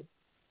vaccinated?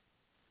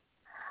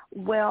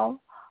 Well,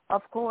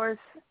 of course,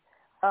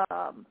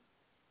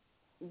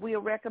 we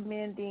are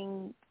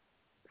recommending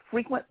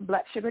frequent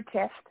blood sugar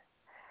tests,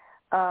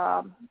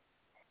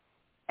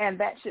 and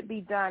that should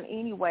be done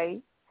anyway.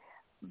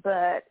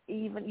 But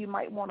even you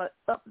might want to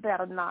up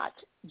that a notch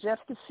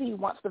just to see,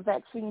 once the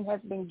vaccine has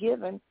been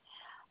given,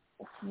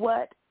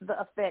 what the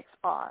effects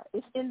are.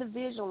 It's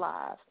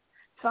individualized.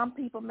 Some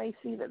people may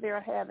see that they're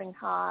having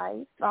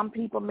highs. Some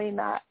people may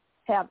not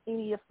have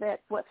any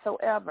effect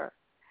whatsoever.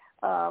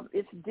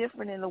 It's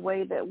different in the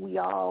way that we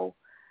all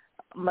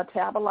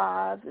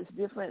metabolize. It's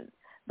different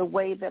the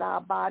way that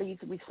our bodies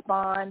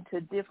respond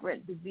to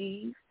different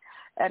disease.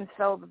 And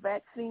so the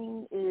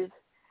vaccine is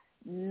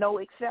no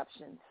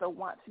exception. So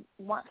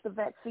once the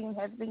vaccine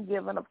has been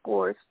given, of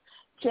course,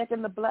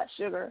 checking the blood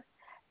sugar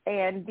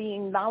and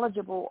being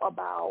knowledgeable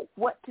about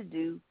what to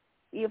do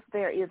if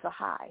there is a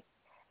high.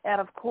 And,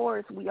 of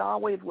course, we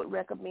always would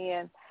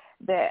recommend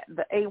that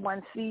the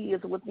A1C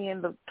is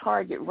within the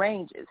target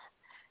ranges.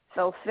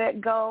 So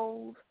set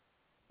goals,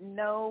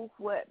 know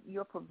what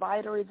your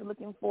provider is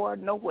looking for,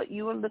 know what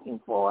you are looking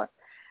for,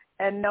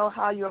 and know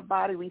how your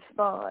body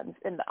responds.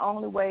 And the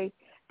only way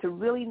to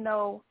really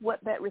know what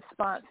that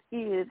response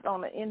is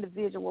on an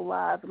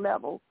individualized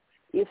level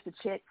is to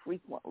check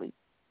frequently.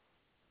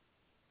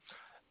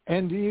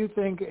 And do you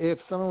think if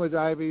someone with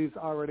diabetes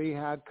already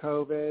had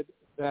COVID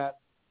that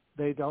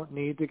they don't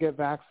need to get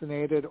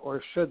vaccinated,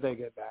 or should they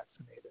get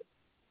vaccinated?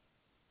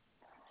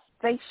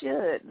 They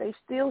should. They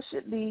still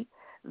should be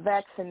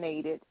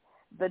vaccinated.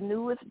 The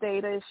newest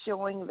data is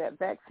showing that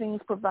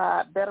vaccines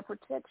provide better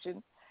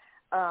protection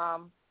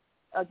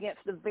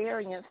against the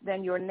variants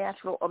than your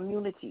natural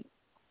immunity,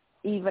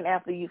 even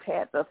after you've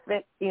had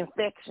the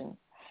infection.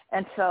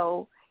 And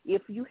so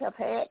if you have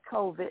had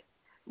COVID,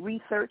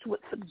 research would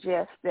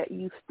suggest that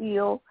you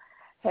still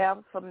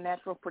have some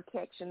natural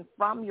protection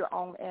from your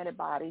own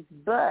antibodies,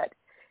 but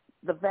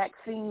the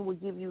vaccine will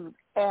give you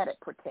added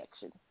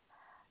protection.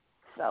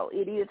 So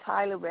it is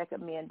highly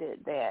recommended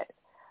that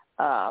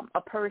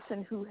a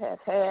person who has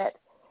had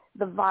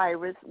the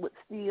virus would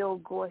still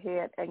go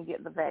ahead and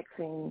get the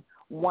vaccine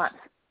once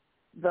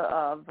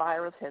the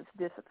virus has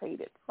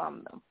dissipated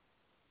from them.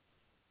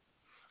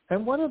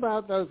 And what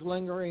about those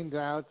lingering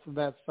doubts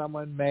that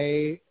someone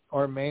may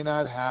or may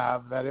not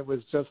have, that it was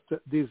just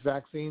these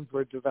vaccines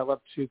were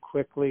developed too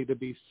quickly to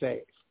be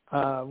safe?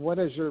 What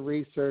has your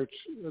research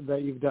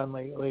that you've done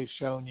lately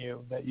shown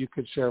you that you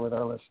could share with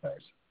our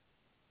listeners?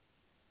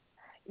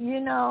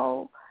 You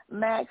know,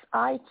 Max,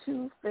 I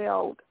too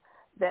felt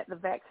that the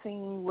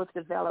vaccine was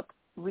developed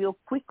real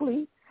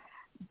quickly,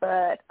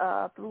 but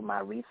through my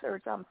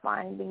research, I'm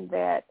finding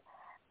that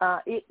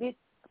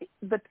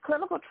the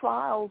clinical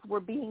trials were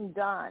being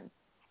done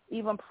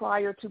even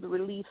prior to the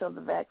release of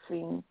the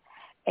vaccine,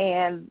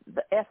 and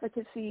the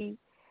efficacy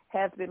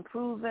has been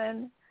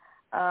proven.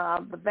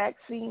 The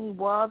vaccine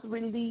was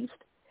released.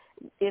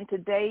 In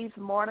today's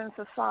modern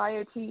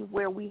society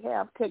where we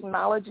have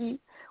technology,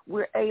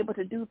 we're able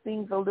to do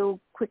things a little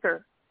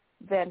quicker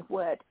than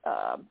what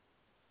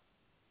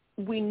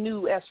we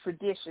knew as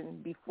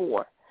tradition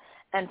before.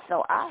 And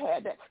so I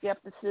had that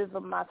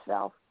skepticism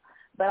myself,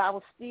 but I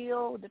was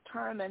still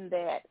determined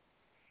that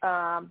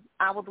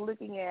I was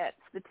looking at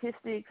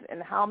statistics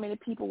and how many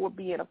people were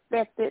being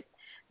affected,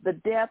 the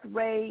death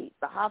rate,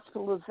 the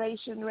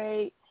hospitalization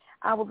rate.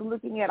 I was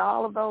looking at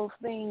all of those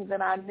things,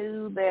 and I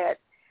knew that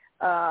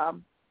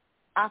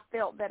I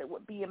felt that it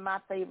would be in my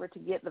favor to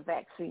get the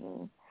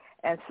vaccine.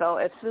 And so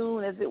as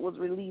soon as it was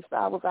released,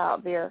 I was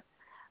out there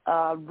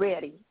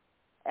ready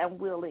and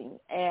willing,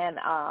 and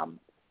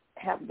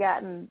have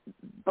gotten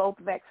both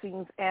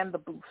vaccines and the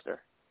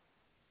booster.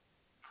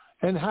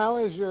 And how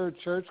has your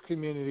church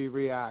community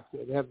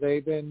reacted?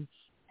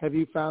 Have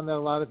you found that a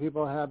lot of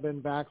people have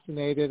been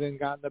vaccinated and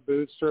gotten the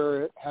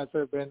booster? Have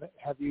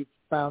you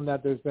found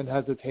that there's been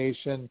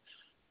hesitation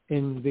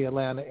in the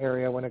Atlanta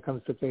area when it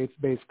comes to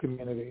faith-based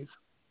communities?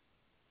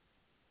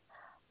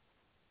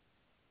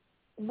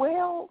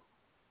 Well,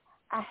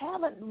 I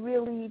haven't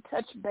really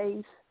touched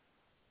base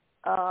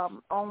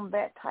on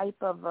that type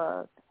of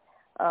a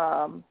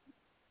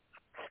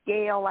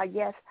scale, I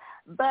guess.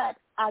 But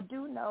I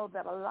do know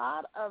that a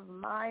lot of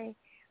my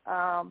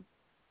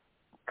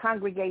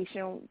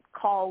congregation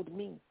called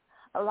me.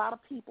 A lot of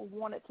people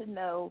wanted to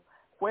know,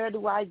 where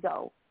do I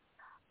go?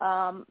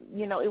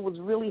 It was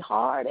really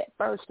hard at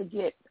first to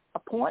get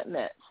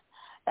appointments.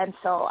 And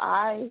so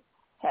I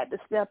had to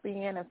step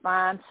in and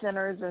find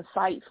centers and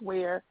sites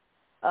where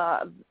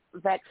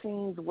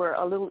vaccines were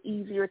a little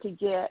easier to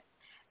get.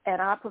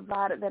 And I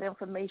provided that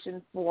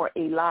information for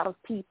a lot of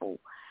people.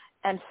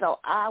 And so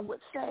I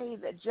would say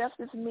that just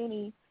as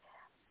many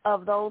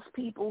of those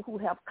people who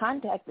have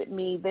contacted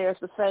me, there's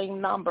the same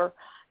number,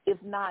 if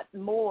not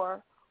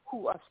more,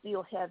 who are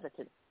still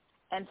hesitant.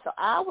 And so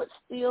I would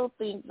still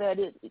think that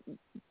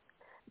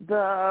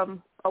the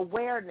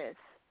awareness,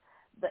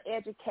 the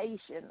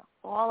education,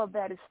 all of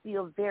that is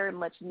still very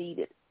much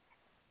needed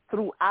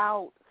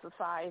throughout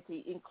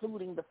society,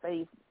 including the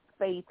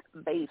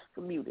faith-based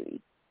community.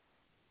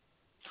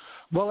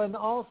 Well, and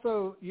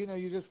also,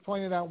 you just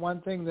pointed out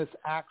one thing, this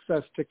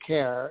access to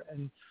care.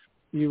 And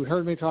you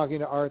heard me talking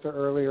to Arthur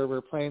earlier.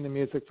 We're playing the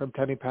music from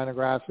Teddy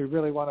Pendergrass. We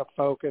really want to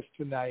focus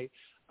tonight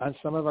on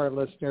some of our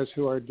listeners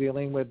who are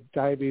dealing with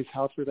diabetes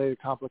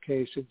health-related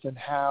complications and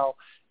how,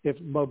 if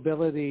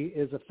mobility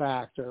is a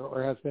factor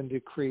or has been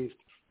decreased,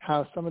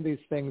 how some of these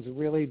things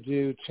really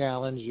do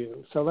challenge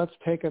you. So let's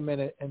take a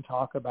minute and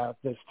talk about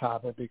this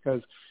topic,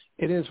 because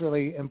it is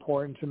really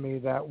important to me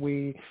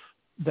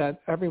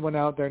that everyone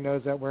out there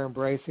knows that we're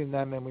embracing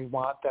them and we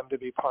want them to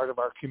be part of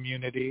our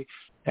community,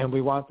 and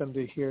we want them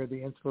to hear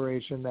the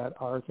inspiration that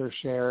Arthur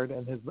shared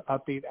and his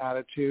upbeat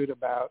attitude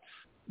about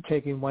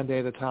taking one day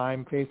at a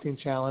time, facing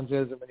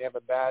challenges, and when you have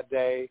a bad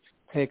day,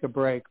 take a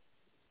break.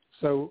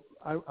 So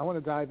I want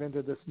to dive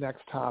into this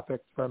next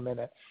topic for a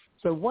minute.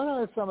 So what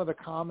are some of the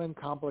common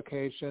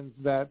complications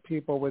that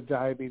people with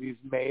diabetes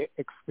may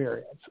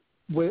experience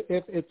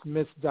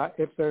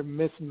if they're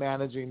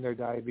mismanaging their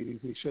diabetes,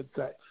 we should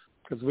say?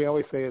 Because we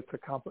always say it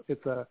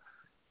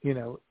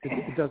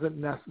doesn't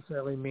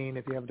necessarily mean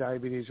if you have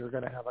diabetes you're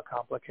going to have a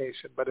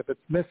complication. But if it's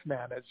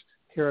mismanaged,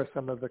 here are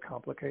some of the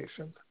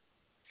complications.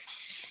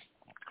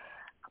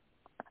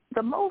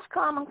 The most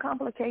common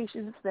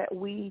complications that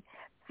we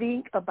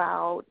think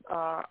about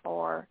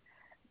are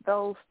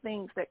those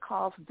things that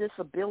cause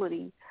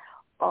disability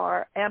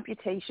are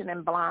amputation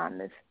and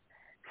blindness.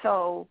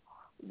 So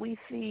we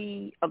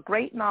see a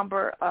great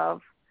number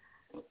of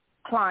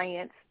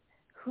clients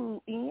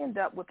who end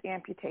up with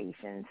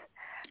amputations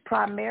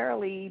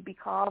primarily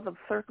because of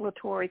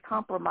circulatory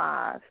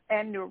compromise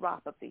and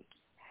neuropathy.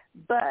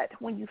 But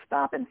when you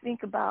stop and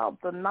think about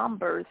the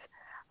numbers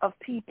of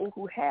people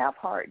who have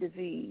heart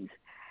disease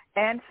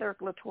and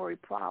circulatory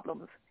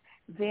problems,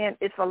 then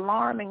it's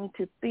alarming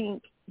to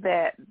think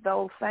that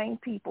those same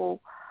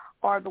people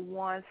are the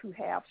ones who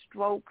have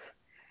strokes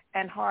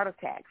and heart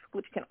attacks,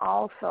 which can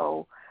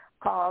also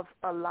cause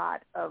a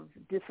lot of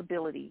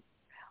disability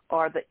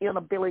or the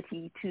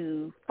inability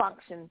to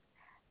function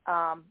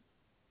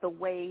the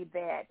way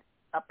that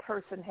a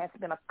person has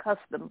been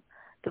accustomed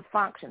to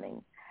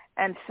functioning.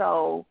 And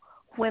so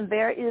when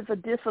there is a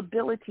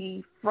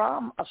disability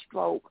from a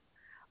stroke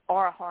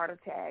or a heart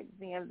attack,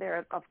 then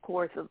there, of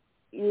course,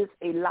 is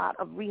a lot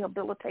of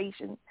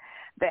rehabilitation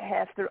that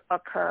has to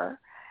occur,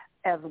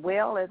 as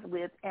well as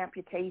with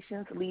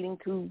amputations leading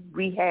to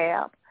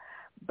rehab.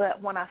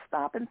 But when I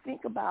stop and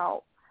think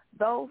about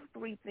those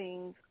three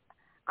things,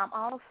 I'm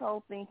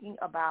also thinking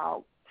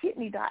about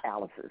kidney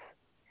dialysis.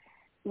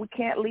 We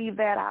can't leave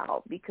that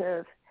out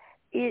because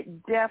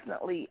it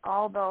definitely,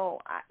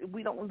 although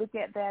we don't look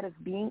at that as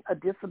being a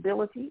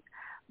disability,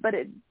 but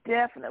it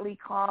definitely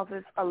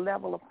causes a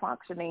level of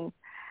functioning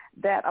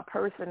that a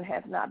person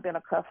has not been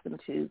accustomed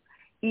to,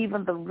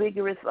 even the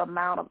rigorous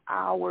amount of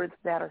hours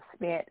that are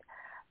spent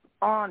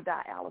on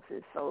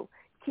dialysis. So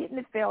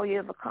kidney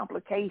failure is a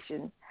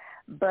complication,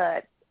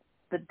 but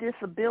the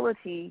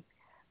disability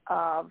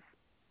of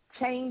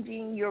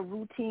changing your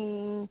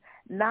routine,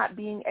 not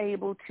being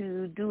able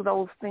to do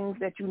those things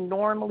that you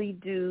normally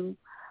do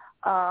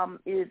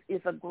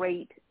is a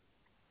great,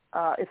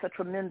 it's a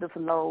tremendous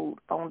load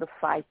on the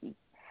psyche.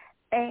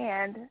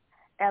 And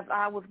as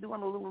I was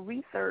doing a little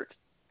research,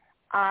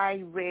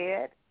 I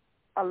read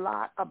a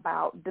lot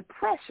about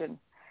depression,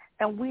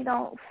 and we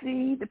don't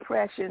see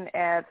depression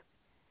as,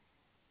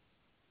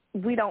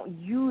 we don't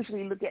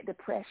usually look at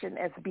depression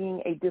as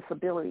being a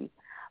disability.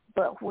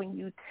 But when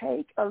you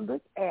take a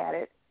look at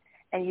it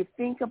and you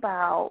think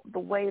about the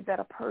way that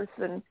a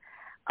person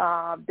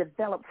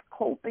develops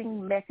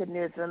coping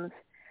mechanisms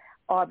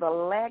or the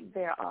lack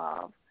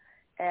thereof,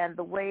 and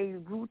the way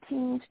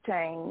routines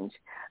change,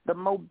 the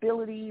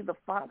mobility, the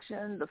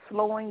function, the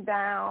slowing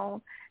down,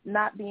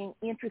 not being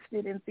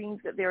interested in things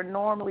that they're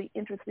normally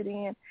interested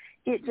in,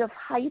 it just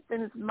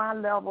heightens my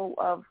level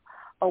of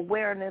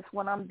awareness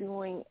when I'm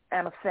doing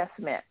an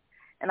assessment.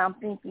 And I'm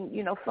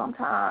thinking,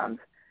 sometimes,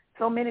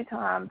 so many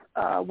times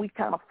we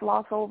kind of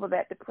floss over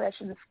that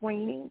depression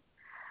screening,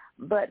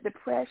 but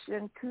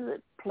depression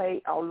could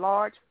play a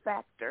large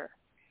factor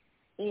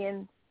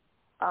in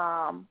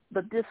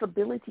the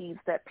disabilities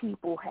that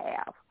people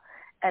have.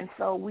 And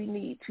so we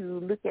need to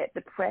look at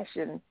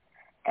depression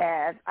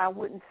as, I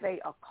wouldn't say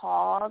a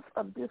cause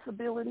of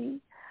disability,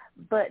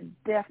 but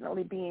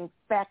definitely being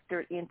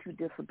factored into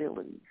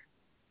disabilities.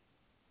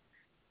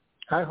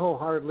 I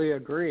wholeheartedly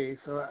agree.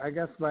 So I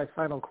guess my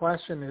final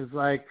question is,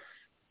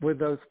 with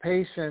those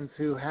patients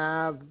who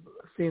have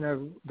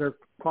seen their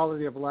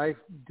quality of life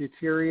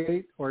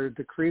deteriorate or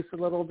decrease a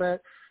little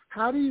bit,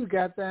 how do you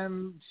get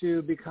them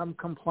to become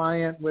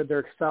compliant with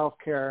their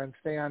self-care and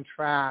stay on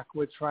track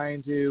with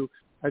trying to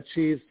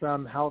achieve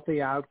some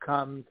healthy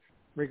outcomes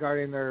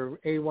regarding their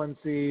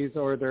A1Cs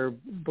or their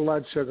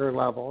blood sugar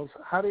levels?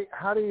 How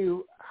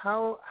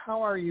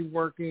are you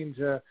working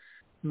to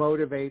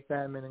motivate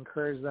them and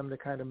encourage them to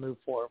kind of move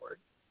forward?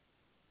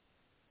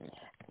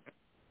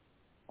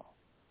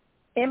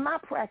 In my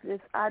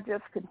practice, I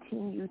just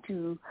continue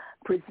to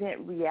present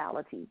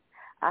reality.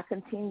 I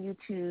continue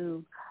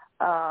to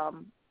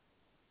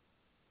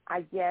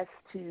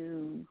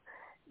to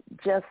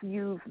just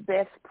use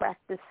best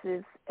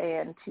practices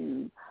and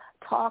to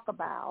talk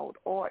about,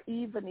 or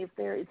even if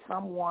there is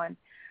someone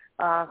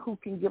who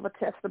can give a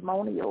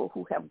testimonial,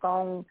 who have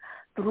gone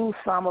through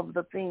some of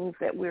the things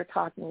that we're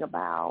talking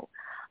about.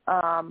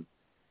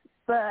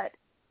 But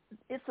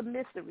it's a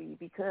mystery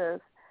because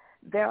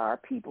there are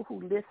people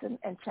who listen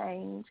and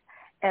change,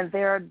 and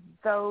there are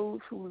those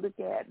who look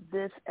at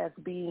this as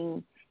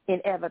being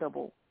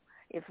inevitable.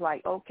 It's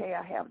like, okay,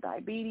 I have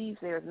diabetes.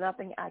 There's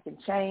nothing I can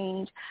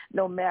change.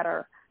 No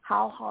matter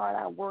how hard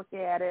I work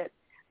at it,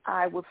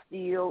 I will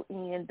still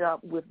end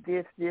up with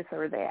this,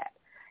 or that.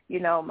 You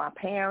know, my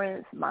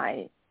parents,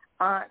 my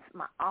aunts,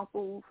 my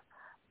uncles,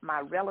 my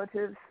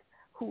relatives,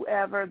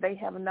 whoever they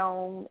have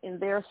known in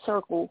their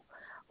circle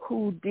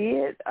who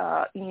did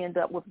end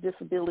up with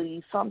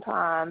disability,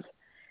 sometimes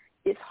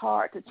it's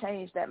hard to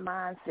change that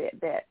mindset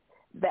that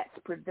that's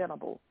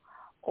preventable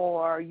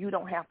or you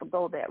don't have to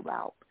go that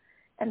route.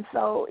 And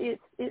so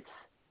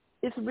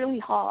it's really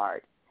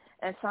hard.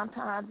 And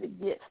sometimes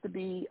it gets to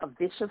be a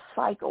vicious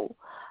cycle,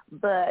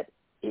 but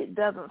it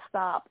doesn't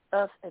stop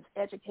us as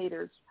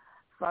educators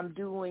from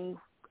doing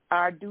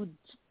our due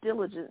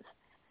diligence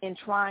in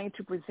trying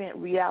to present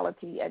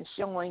reality and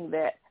showing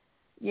that,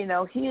 you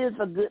know, here's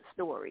a good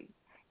story.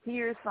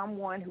 Here's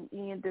someone who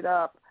ended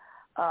up,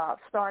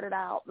 started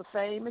out the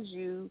same as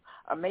you,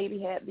 or maybe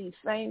had these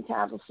same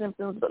kinds of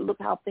symptoms, but look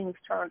how things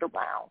turned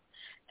around.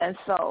 And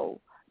so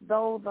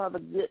those are the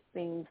good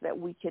things that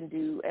we can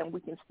do, and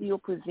we can still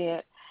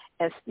present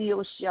and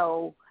still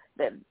show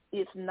that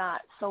it's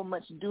not so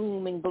much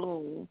doom and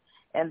gloom,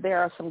 and there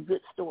are some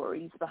good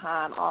stories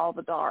behind all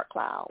the dark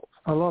clouds.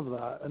 I love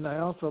that. And I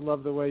also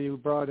love the way you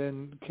brought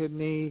in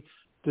kidney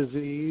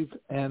disease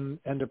and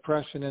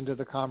depression into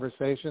the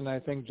conversation. I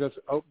think just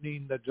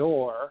opening the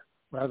door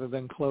rather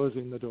than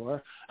closing the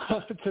door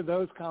to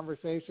those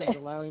conversations,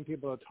 allowing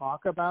people to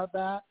talk about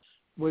that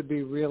would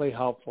be really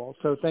helpful.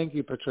 So thank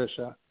you,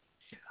 Patricia.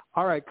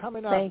 All right,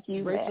 coming up, Thank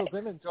you, Rachel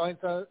Zinman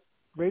joins us.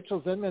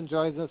 Rachel Zinman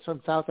joins us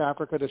from South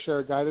Africa to share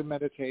a guided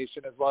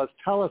meditation as well as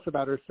tell us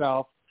about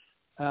herself.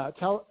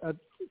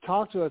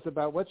 Talk to us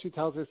about what she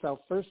tells herself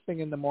first thing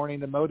in the morning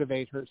to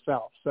motivate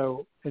herself,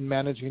 so in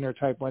managing her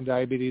type 1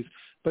 diabetes.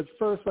 But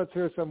first, let's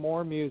hear some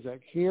more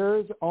music.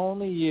 Here's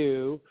Only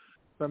You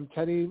from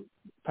Teddy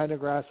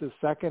Pendergrass's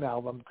second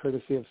album,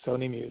 courtesy of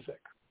Sony Music.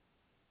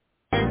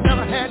 Ain't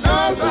never had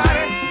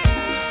nobody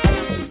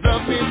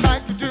love me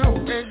like you do.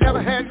 Ain't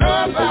never had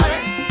nobody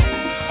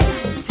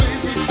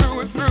please me through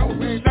and through.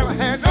 Ain't never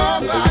had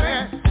nobody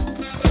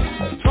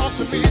talk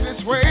to me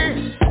this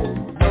way.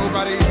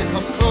 Nobody can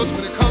come close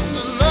when it comes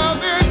to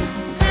loving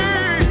me.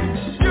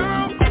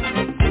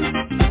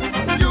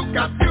 You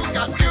got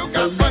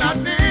what I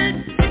need.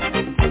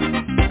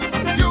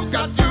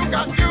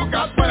 You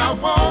got what I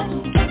want.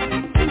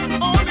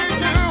 Only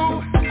you,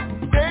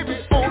 baby,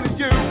 only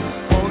you.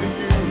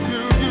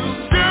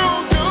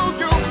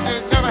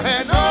 Ain't never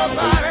had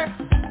nobody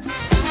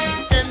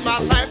in my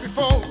life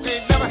before.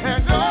 Ain't never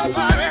had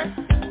nobody.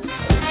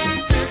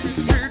 Take me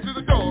straight to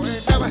the door.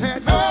 Ain't never had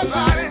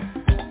nobody.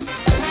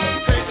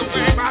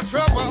 My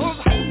troubles.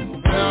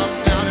 Well,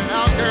 down and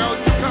out, girl,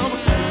 you come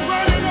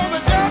running on the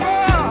devil.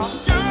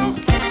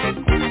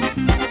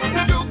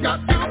 You got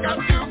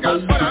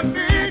what I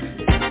need.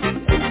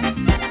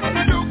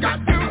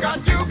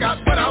 You got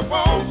what I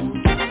want.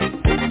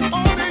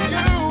 Only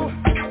you,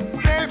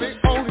 baby,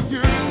 only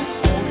you.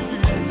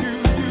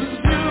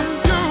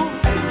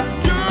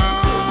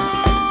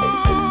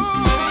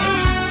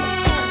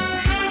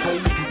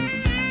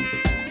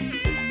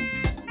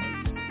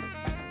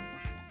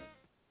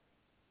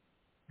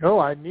 Oh,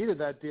 I needed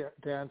that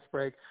dance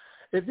break.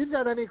 If you've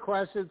got any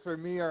questions for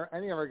me or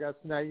any of our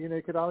guests tonight,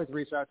 you could always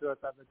reach out to us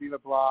on the Diva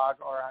blog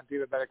or on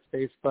Divabetic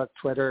Facebook,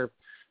 Twitter,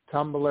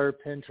 Tumblr,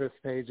 Pinterest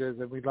pages,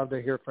 and we'd love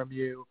to hear from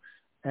you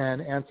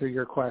and answer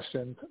your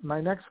questions.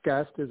 My next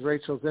guest is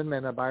Rachel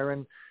Zinman, a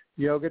Byron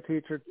yoga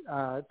teacher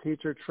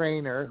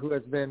trainer who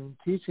has been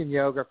teaching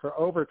yoga for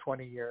over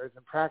 20 years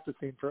and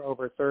practicing for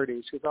over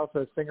 30. She's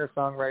also a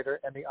singer-songwriter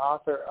and the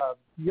author of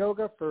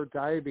Yoga for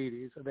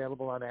Diabetes,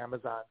 available on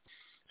Amazon.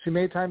 She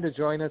made time to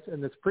join us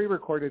in this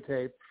pre-recorded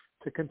tape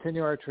to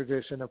continue our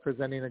tradition of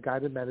presenting a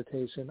guided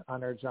meditation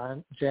on our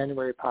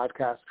January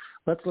podcast.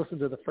 Let's listen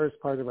to the first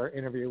part of our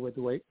interview with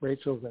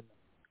Rachel Zinman.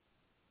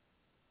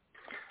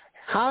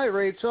 Hi,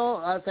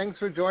 Rachel. Thanks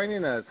for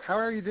joining us. How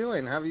are you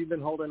doing? How have you been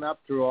holding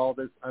up through all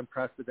this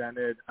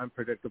unprecedented,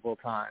 unpredictable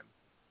time?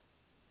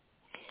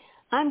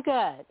 I'm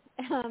good.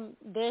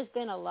 There's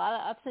been a lot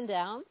of ups and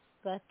downs.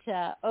 But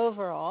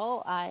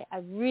overall, I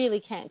really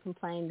can't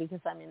complain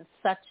because I'm in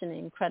such an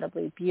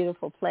incredibly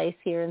beautiful place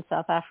here in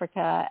South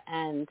Africa.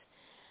 And,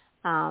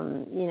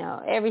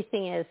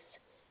 everything has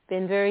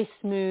been very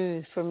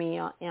smooth for me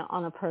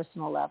on a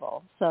personal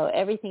level. So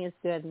everything is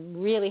good. I'm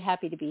really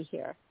happy to be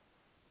here.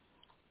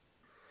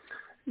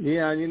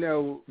 Yeah,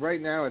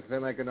 right now it's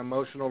been like an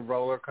emotional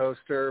roller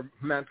coaster,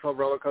 mental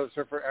roller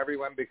coaster for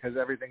everyone because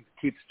everything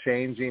keeps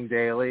changing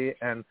daily.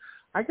 And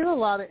I get a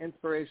lot of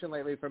inspiration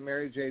lately from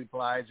Mary J.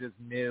 Blige's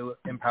new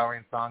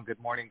empowering song, Good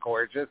Morning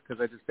Gorgeous, because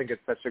I just think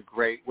it's such a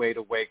great way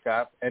to wake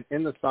up. And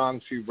in the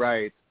song she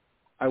writes,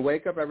 I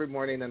wake up every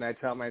morning and I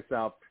tell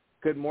myself,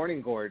 good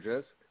morning,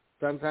 gorgeous.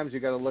 Sometimes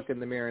you got to look in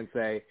the mirror and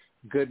say,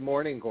 good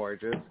morning,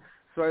 gorgeous.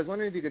 So I was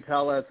wondering if you could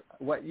tell us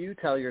what you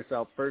tell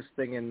yourself first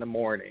thing in the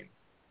morning.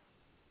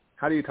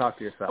 How do you talk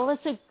to yourself? Well,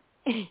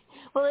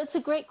 it's a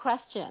great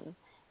question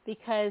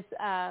because,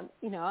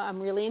 I'm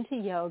really into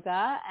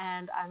yoga,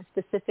 and I'm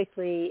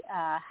specifically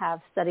have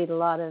studied a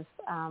lot of,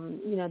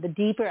 the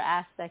deeper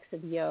aspects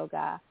of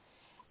yoga.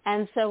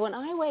 And so when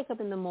I wake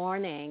up in the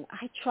morning,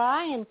 I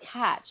try and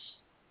catch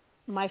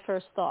my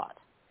first thought.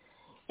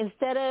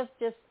 Instead of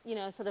just,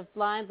 sort of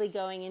blindly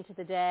going into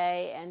the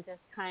day and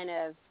just kind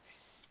of,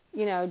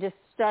 just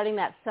starting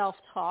that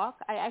self-talk,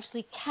 I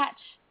actually catch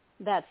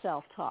that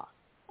self-talk.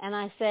 And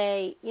I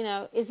say,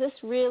 is this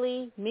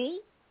really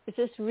me? Is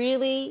this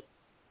really,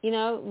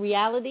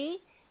 reality?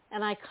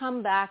 And I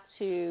come back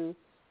to,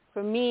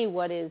 for me,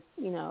 what is,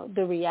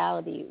 the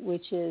reality,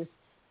 which is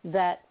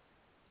that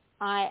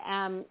I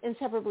am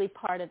inseparably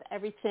part of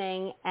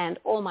everything, and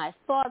all my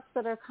thoughts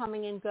that are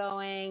coming and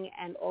going,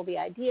 and all the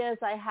ideas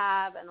I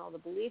have, and all the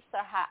beliefs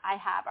I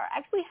have are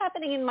actually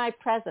happening in my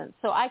presence.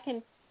 So I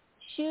can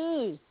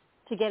choose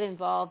to get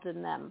involved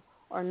in them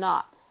or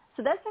not.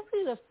 So that's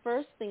actually the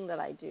first thing that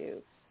I do.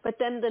 But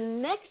then the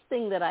next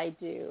thing that I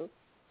do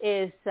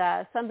is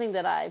something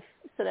that I've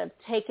sort of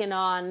taken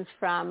on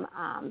from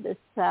this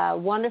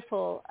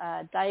wonderful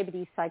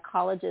diabetes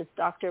psychologist,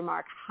 Dr.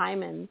 Mark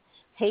Heyman,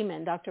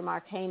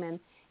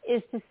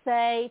 is to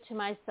say to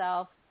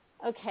myself,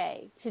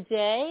 okay,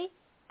 today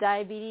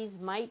diabetes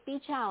might be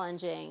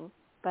challenging,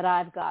 but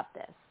I've got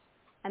this.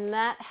 And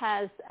that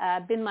has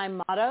been my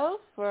motto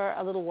for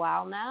a little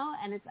while now,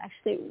 and it's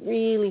actually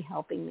really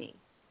helping me.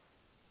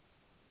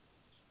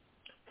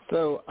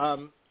 So,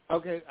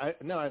 okay,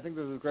 I think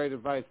this is great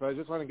advice, but I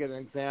just want to get an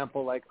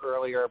example, like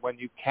earlier when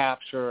you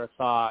capture a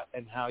thought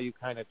and how you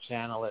kind of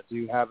channel it.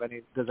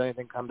 Does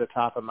anything come to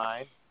top of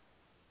mind?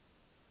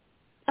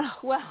 Oh,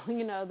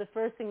 well, the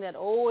first thing that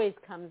always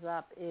comes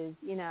up is,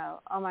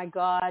 oh my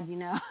God,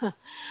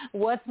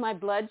 what's my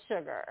blood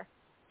sugar?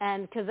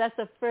 And because that's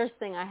the first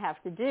thing I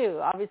have to do,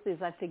 obviously, is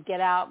I have to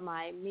get out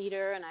my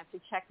meter and I have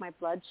to check my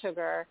blood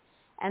sugar.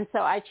 And so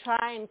I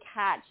try and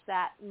catch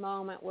that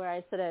moment where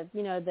I sort of,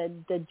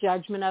 the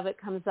judgment of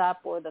it comes up,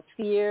 or the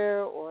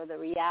fear or the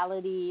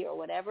reality or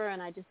whatever.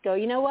 And I just go,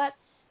 you know what?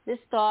 This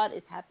thought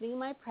is happening in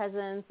my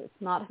presence. It's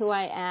not who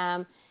I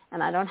am.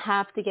 And I don't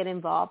have to get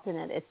involved in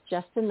it. It's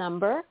just a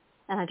number,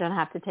 and I don't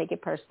have to take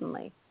it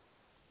personally.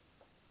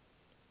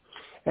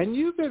 And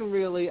you've been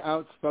really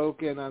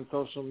outspoken on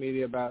social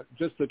media about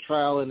just the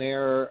trial and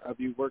error of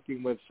you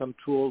working with some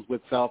tools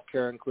with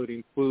self-care,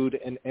 including food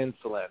and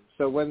insulin.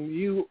 So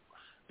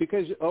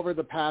because over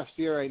the past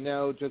year, I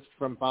know just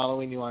from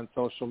following you on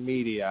social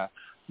media,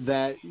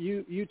 that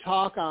you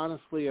talk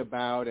honestly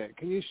about it.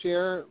 Can you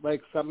share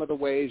like some of the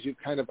ways you've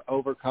kind of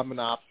overcome an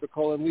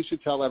obstacle? And we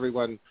should tell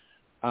everyone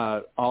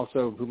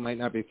also who might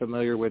not be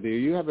familiar with you,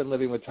 you have been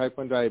living with type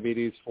 1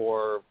 diabetes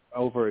for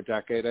over a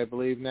decade, I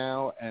believe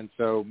now. And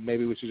so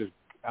maybe we should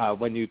just,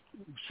 when you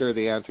share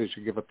the answers,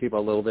 you should give people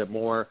a little bit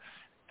more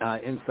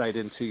insight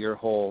into your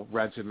whole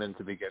regimen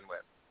to begin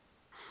with.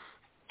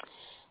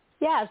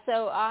 Yeah,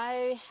 so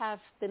I have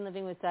been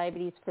living with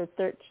diabetes for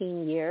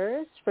 13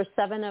 years. For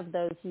 7 of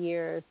those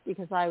years,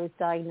 because I was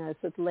diagnosed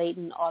with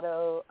latent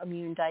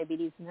autoimmune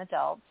diabetes in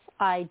adults,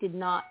 I did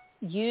not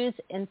use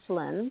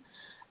insulin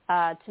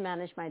to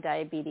manage my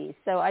diabetes.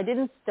 So I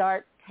didn't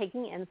start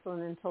taking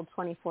insulin until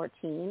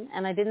 2014,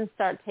 and I didn't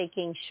start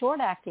taking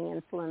short-acting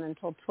insulin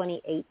until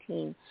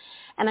 2018.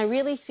 And I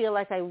really feel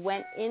like I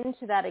went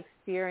into that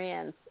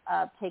experience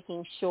of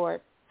taking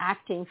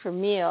short-acting for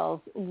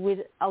meals with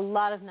a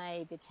lot of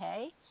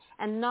naivete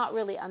and not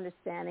really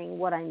understanding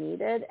what I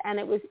needed. And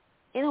it was,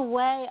 in a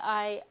way,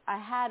 I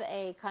had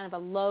a kind of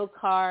a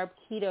low-carb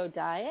keto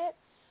diet,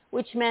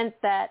 which meant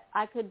that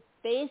I could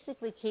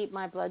basically keep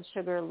my blood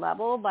sugar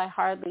level by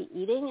hardly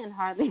eating and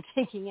hardly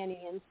taking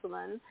any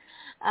insulin.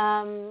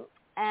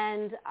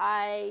 And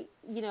I,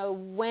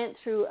 went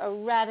through a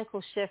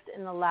radical shift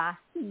in the last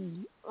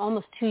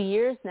almost 2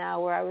 years now,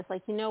 where I was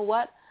like, you know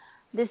what?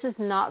 This is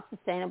not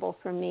sustainable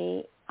for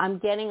me. I'm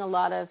getting a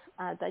lot of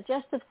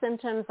digestive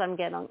symptoms. I'm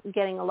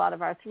getting a lot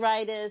of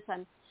arthritis.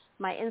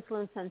 My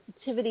insulin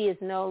sensitivity is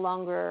no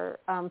longer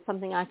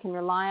something I can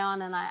rely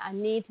on, and I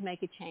need to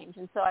make a change.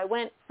 And so I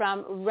went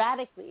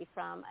radically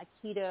from a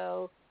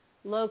keto,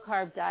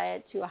 low-carb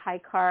diet to a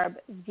high-carb,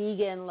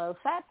 vegan,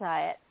 low-fat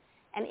diet.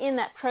 And in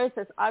that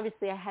process,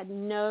 obviously, I had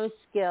no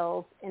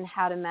skills in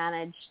how to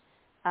manage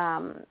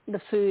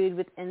the food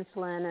with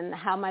insulin and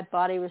how my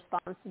body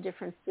responds to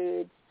different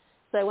foods.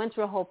 So I went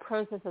through a whole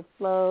process of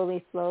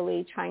slowly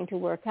trying to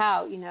work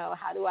out,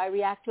 how do I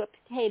react to a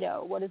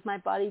potato? What does my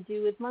body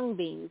do with mung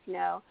beans?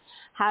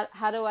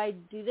 How do I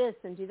do this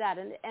and do that?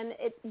 And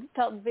it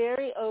felt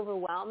very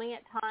overwhelming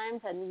at times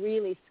and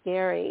really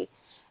scary.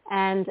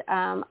 And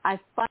I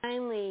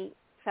finally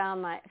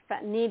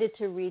needed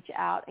to reach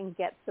out and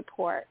get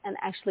support and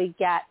actually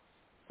get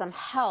some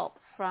help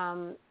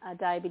from a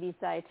diabetes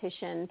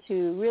dietitian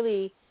to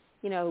really,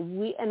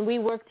 we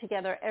work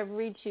together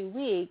every 2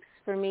 weeks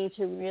for me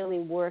to really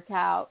work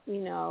out,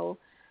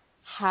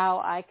 how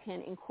I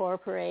can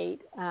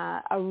incorporate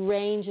a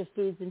range of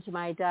foods into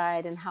my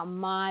diet and how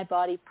my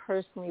body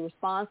personally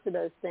responds to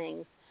those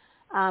things.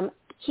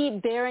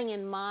 Keep bearing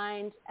in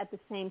mind at the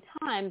same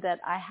time that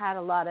I had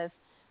a lot of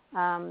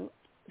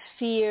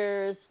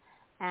fears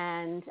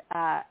and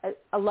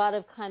a lot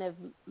of kind of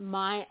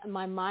my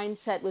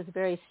mindset was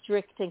very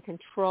strict and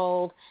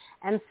controlled.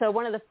 And so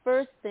one of the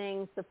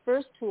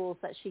first tools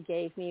that she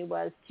gave me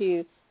was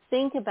to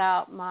think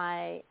about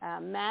my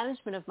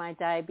management of my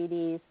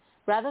diabetes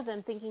rather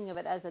than thinking of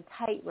it as a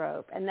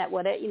tightrope, and that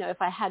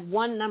if I had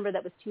one number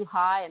that was too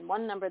high and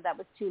one number that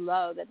was too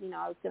low, that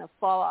I was going to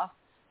fall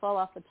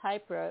off the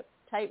tightrope.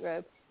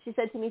 She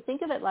said to me,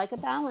 think of it like a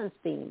balance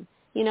beam.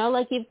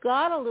 Like you've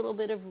got a little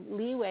bit of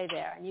leeway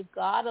there and you've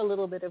got a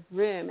little bit of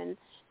room. And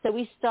so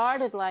we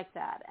started like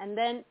that. And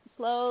then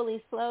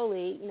slowly,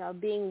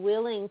 being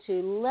willing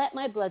to let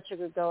my blood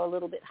sugar go a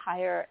little bit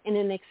higher in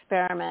an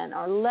experiment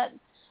or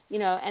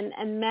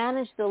and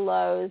manage the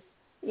lows,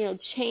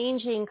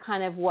 changing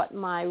kind of what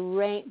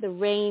the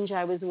range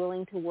I was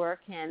willing to work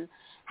in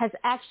has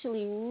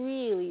actually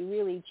really,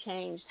 really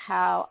changed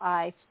how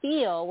I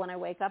feel when I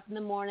wake up in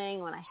the morning,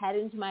 when I head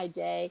into my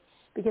day,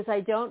 because I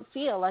don't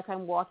feel like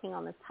I'm walking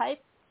on this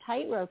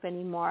tightrope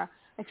anymore.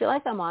 I feel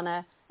like I'm on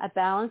a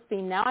balance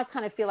beam. Now I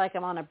kind of feel like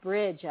I'm on a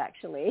bridge,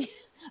 actually.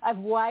 I've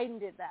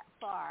widened it that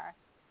far.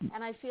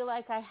 And I feel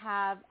like I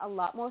have a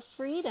lot more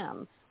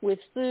freedom with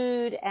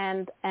food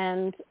and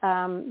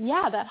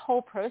that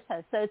whole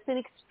process. So it's been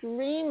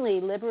extremely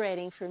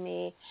liberating for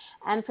me.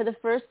 And for the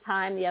first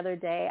time the other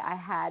day, I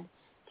had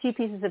 2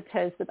 pieces of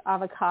toast with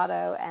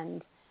avocado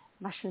and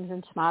mushrooms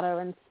and tomato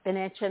and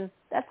spinach. And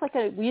that's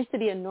used to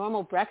be a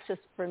normal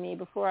breakfast for me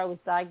before I was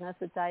diagnosed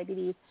with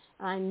diabetes.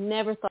 And I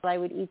never thought I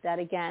would eat that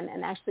again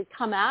and actually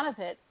come out of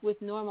it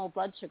with normal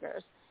blood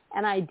sugars.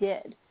 And I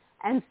did.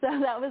 And so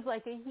that was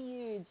like a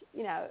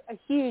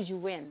huge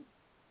win.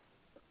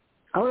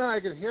 Oh, no, I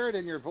can hear it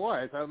in your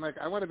voice. I'm like,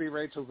 I want to be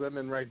Rachel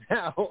Zinman right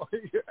now.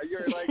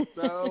 You're like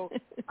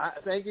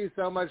thank you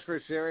so much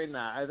for sharing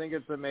that. I think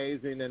it's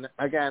amazing. And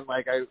again,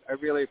 I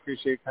really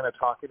appreciate kind of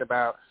talking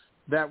about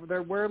that.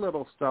 There were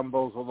little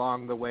stumbles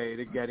along the way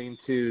to getting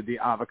to the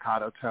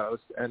avocado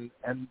toast. And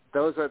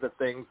those are the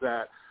things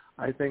that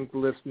I think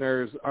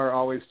listeners are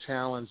always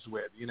challenged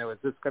with. Is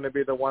this going to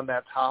be the one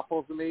that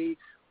topples me?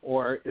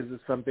 Or is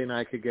it something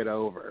I could get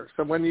over?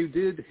 So when you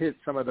did hit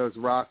some of those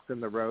rocks in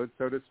the road,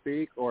 so to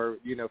speak, or,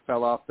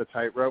 fell off the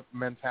tightrope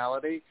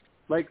mentality,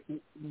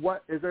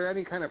 what is there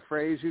any kind of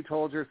phrase you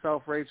told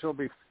yourself, Rachel,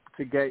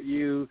 to get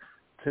you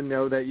to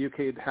know that you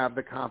could have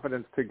the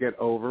confidence to get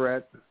over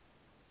it?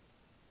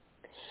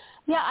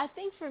 Yeah, I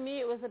think for me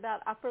it was about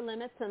upper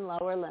limits and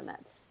lower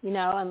limits,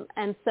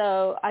 and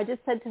so I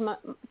just said to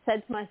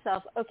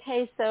myself,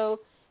 okay, so,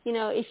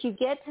 if you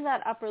get to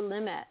that upper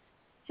limit,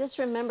 just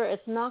remember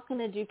it's not going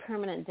to do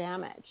permanent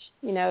damage.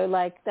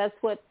 That's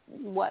what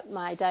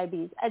my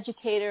diabetes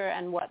educator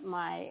and what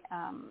my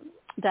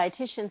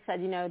dietitian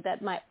said,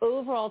 that my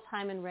overall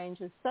time in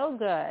range is so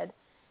good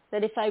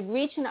that if I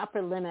reach an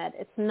upper limit,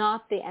 it's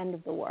not the end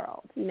of the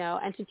world,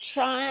 and to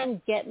try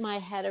and get my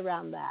head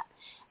around that.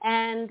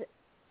 And,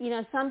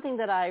 something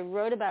that I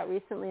wrote about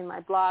recently in my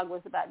blog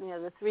was about,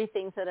 the 3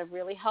 things that have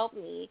really helped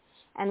me.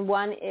 And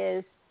one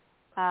is,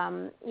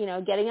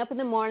 getting up in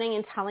the morning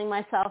and telling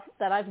myself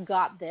that I've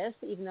got this,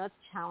 even though it's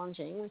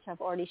challenging, which I've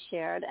already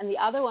shared. And the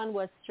other one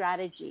was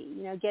strategy,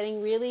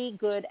 getting really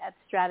good at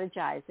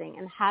strategizing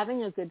and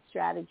having a good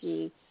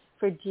strategy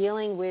for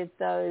dealing with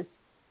those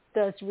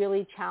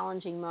really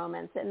challenging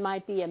moments. It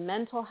might be a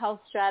mental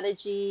health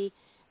strategy.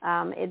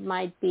 It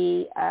might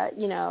be,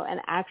 an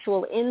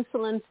actual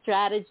insulin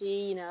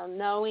strategy,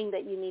 knowing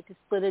that you need to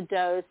split a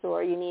dose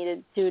or you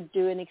need to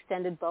do an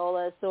extended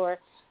bolus, or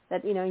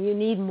that, you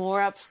need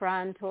more up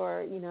front,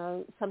 or,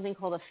 something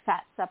called a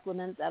fat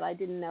supplement that I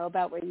didn't know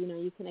about, where,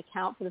 you can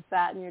account for the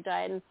fat in your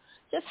diet, and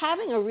just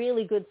having a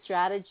really good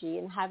strategy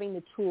and having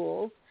the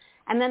tools.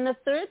 And then the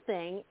third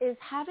thing is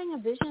having a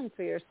vision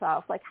for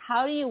yourself. Like,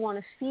 how do you want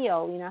to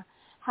feel?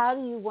 How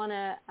do you want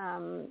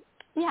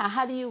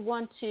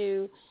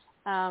to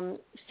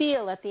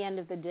feel at the end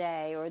of the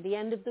day, or the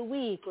end of the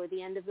week, or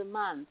the end of the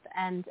month?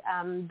 And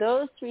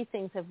those 3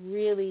 things have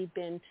really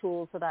been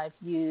tools that I've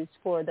used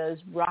for those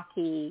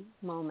rocky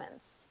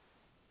moments.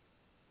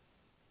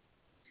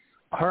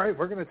 All right,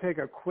 we're going to take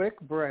a quick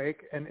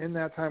break, and in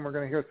that time we're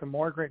going to hear some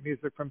more great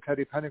music from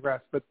Teddy Pendergrass.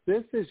 But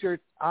this is your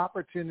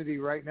opportunity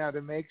right now to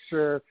make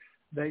sure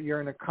that you're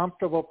in a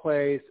comfortable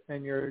place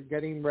and you're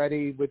getting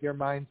ready with your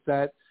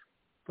mindset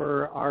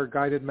for our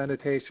guided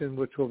meditation,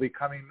 which will be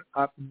coming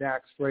up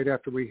next right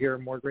after we hear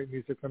more great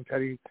music from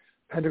Teddy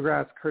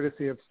Pendergrass,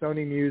 courtesy of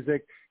SONY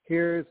Music.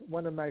 Here's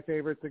one of my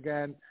favorites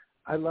again.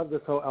 I love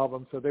this whole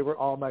album, so they were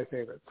all my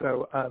favorites.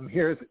 So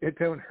here's It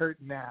Don't Hurt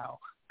Now,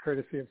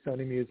 courtesy of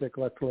SONY Music.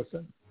 Let's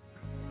listen.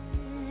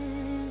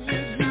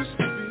 It used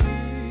to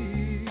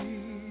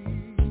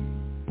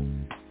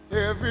be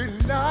every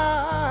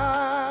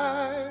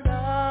night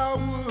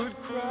I would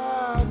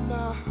cry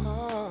my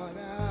heart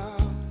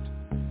out.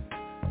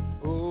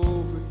 Oh,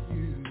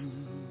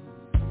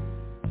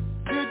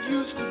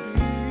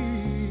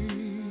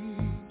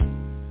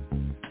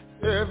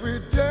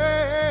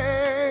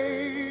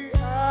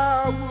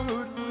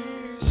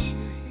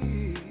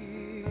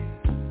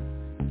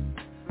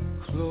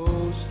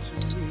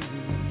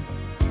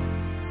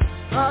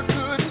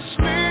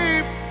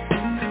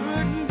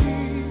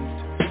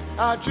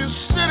 But you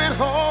sit at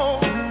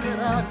home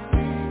and I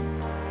see.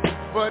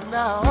 But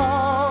now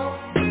all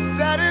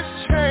that is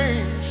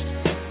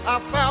changed. I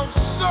found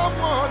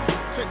someone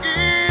to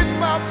ease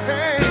my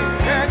pain.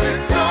 And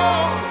it's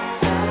gone.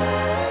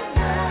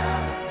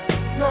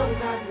 No,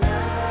 not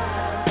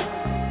now.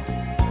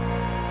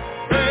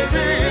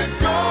 Baby,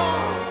 it's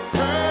gone.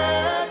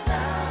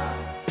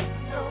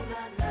 No,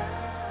 not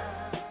now.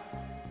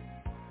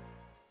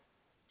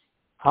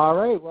 All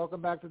right,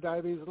 welcome back to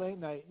Diabetes Late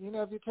Night. You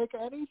know, if you take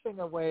anything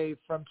away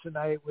from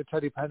tonight with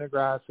Teddy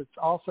Pendergrass, it's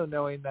also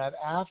knowing that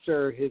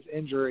after his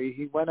injury,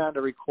 he went on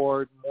to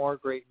record more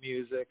great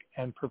music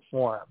and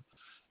perform.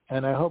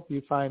 And I hope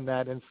you find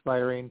that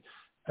inspiring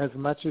as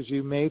much as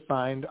you may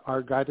find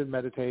our guided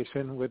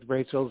meditation with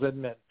Rachel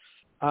Zinman.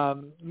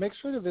 Make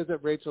sure to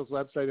visit Rachel's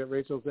website at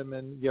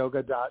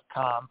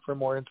rachelzinmanyoga.com for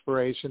more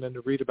inspiration and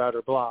to read about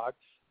her blog.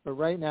 But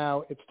right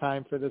now, it's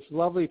time for this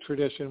lovely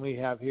tradition we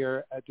have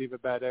here at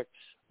Divabetic,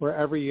 where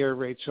every year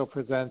Rachel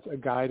presents a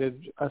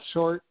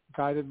short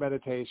guided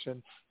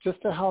meditation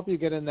just to help you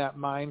get in that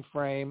mind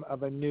frame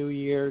of a new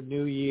year, a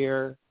new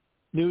year,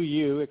 new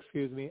you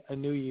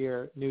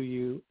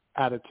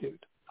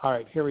attitude. All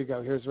right, here we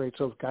go. Here's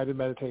Rachel's guided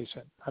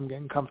meditation. I'm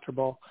getting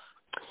comfortable.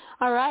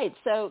 All right,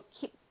 so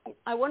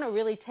I want to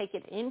really take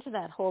it into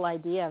that whole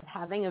idea of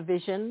having a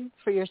vision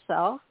for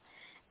yourself.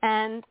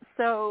 And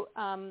so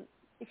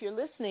if you're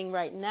listening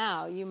right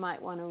now, you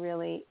might want to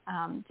really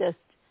just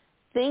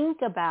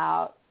think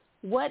about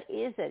what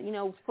is it,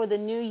 for the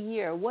new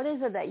year, what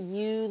is it that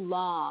you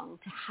long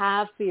to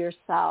have for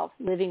yourself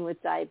living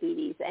with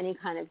diabetes, any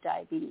kind of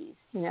diabetes,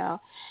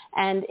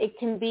 and it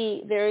can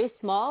be very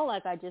small,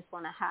 like I just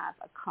want to have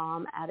a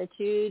calm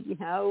attitude,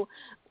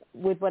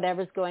 with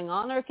whatever's going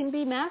on, or it can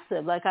be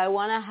massive, like I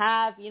want to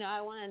have,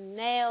 I want to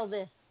nail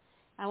this.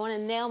 I want to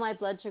nail my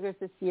blood sugars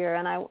this year,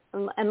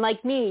 and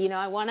like me,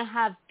 I want to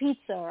have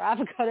pizza or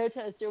avocado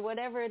toast or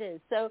whatever it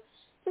is. So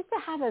just to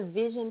have a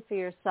vision for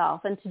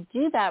yourself, and to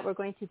do that, we're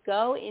going to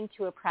go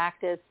into a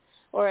practice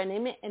or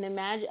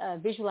a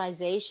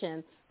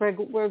visualization where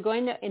we're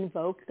going to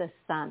invoke the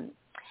sun.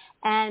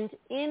 And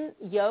in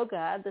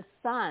yoga, the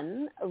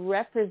sun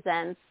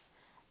represents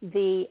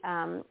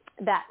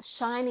that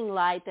shining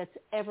light that's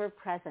ever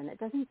present. It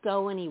doesn't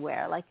go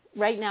anywhere. Like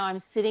right now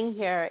I'm sitting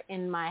here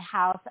in my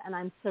house and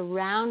I'm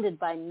surrounded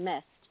by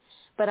mist.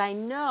 But I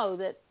know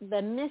that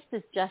the mist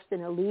is just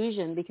an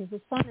illusion because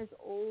the sun is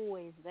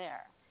always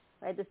there,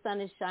 right? The sun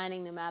is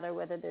shining no matter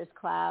whether there's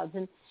clouds.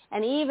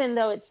 And even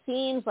though it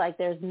seems like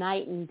there's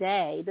night and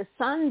day, the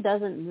sun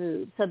doesn't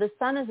move. So the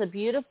sun is a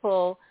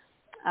beautiful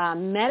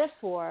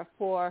metaphor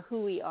for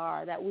who we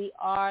are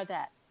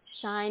that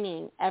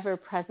shining,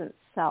 ever-present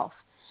self.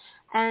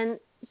 And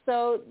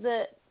so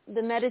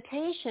the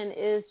meditation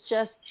is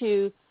just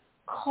to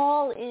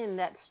call in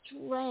that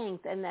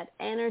strength and that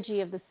energy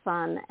of the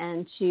sun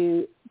and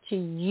to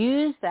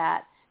use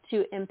that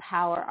to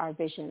empower our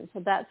vision. So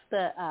that's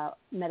the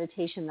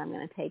meditation that I'm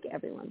going to take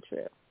everyone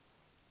through.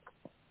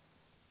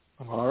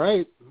 All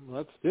right,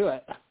 let's do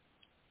it.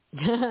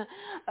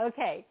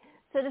 Okay,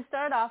 so to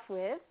start off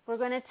with, we're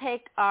going to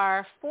take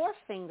our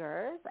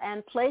forefingers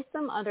and place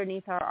them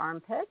underneath our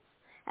armpits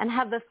and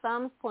have the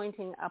thumbs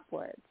pointing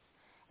upwards.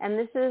 And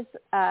this is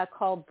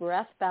called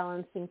breath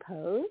balancing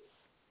pose.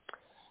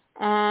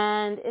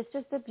 And it's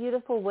just a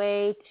beautiful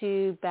way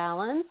to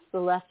balance the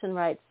left and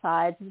right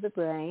sides of the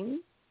brain.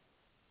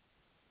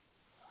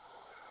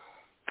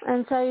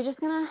 And so you're just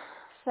going to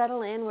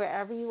settle in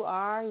wherever you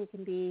are. You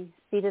can be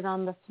seated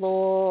on the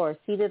floor or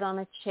seated on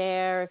a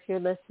chair if you're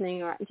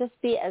listening, or just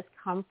be as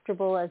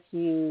comfortable as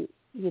you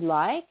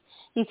like.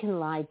 You can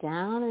lie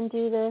down and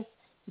do this.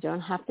 You don't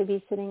have to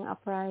be sitting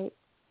upright.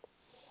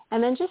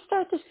 And then just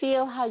start to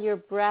feel how your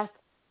breath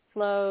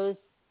flows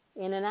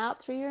in and out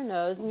through your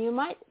nose. And you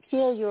might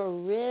feel your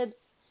ribs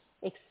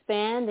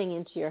expanding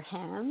into your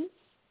hands.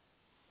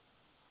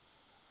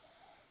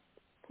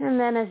 And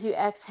then as you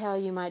exhale,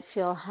 you might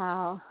feel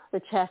how the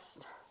chest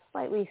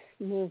slightly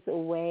moves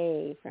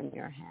away from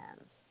your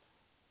hands.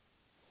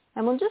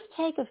 And we'll just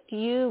take a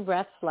few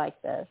breaths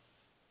like this.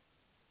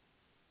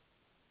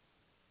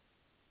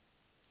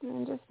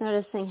 And just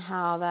noticing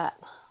how that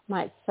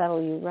might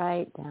settle you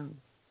right down.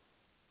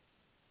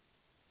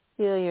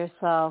 Feel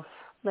yourself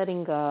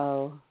letting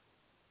go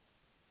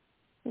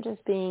and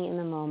just being in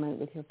the moment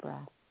with your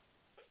breath.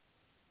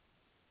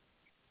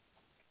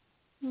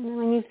 And then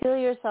when you feel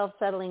yourself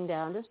settling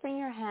down, just bring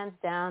your hands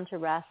down to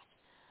rest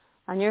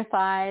on your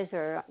thighs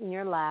or in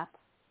your lap.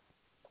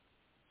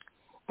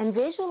 And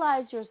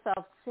visualize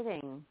yourself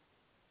sitting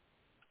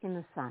in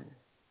the sun.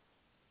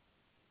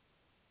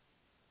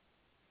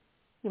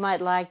 You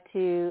might like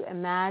to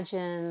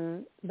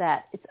imagine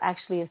that it's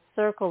actually a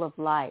circle of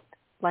light,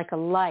 like a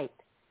light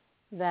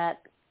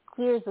that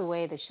clears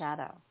away the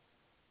shadow.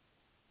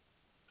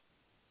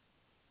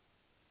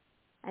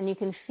 And you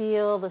can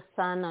feel the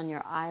sun on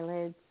your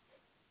eyelids.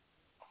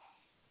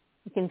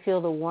 You can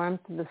feel the warmth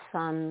of the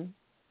sun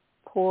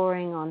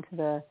pouring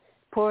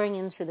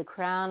in through the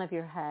crown of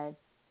your head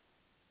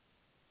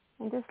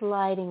and just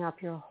lighting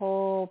up your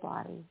whole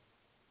body.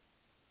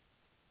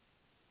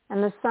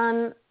 And the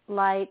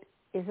sunlight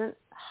isn't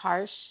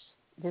harsh,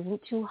 it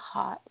isn't too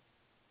hot.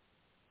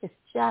 It's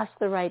just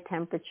the right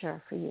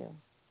temperature for you.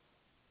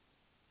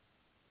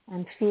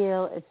 And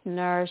feel its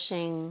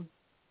nourishing,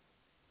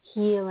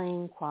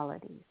 healing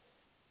qualities.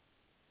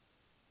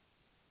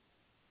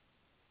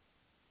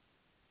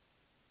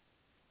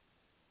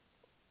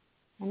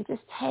 And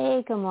just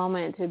take a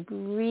moment to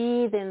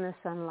breathe in the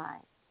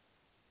sunlight.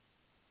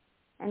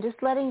 And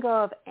just letting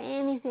go of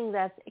anything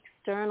that's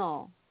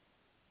external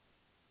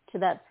to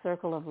that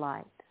circle of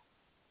light.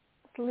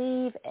 Just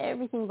leave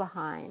everything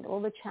behind, all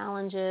the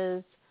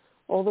challenges,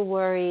 all the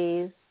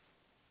worries,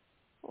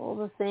 all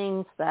the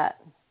things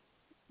that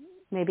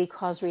maybe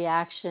cause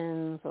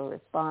reactions or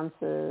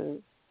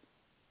responses.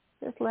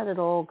 Just let it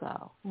all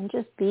go and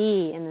just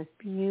be in this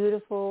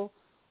beautiful,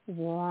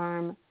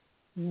 warm,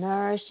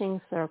 nourishing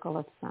circle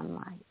of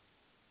sunlight.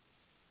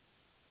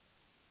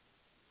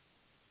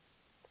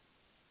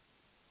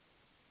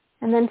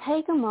 And then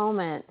take a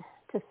moment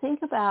to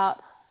think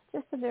about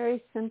just a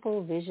very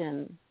simple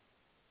vision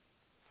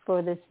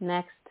for this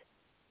next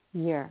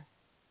year.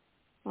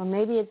 Or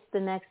maybe it's the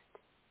next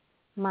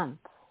month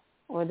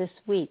or this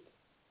week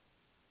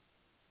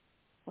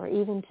or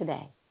even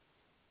today.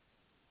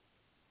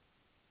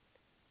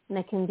 And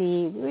it can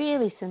be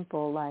really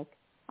simple, like,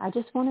 I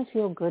just want to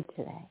feel good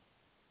today.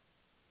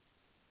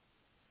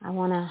 I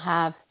want to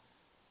have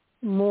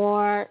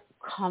more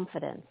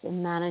confidence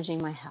in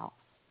managing my health.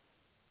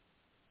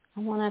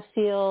 I want to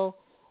feel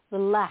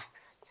relaxed.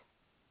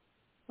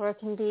 Or it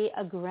can be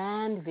a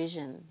grand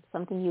vision,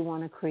 something you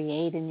want to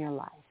create in your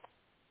life.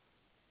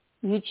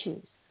 You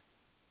choose.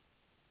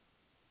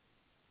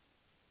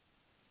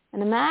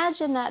 And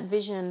imagine that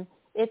vision.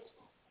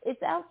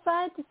 It's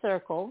outside the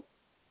circle,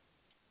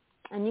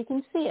 and you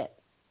can see it.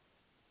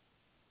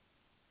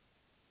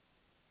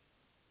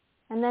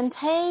 And then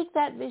take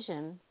that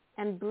vision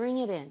and bring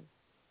it in.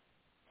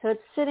 So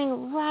it's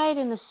sitting right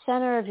in the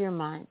center of your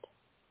mind.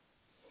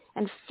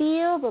 And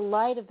feel the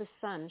light of the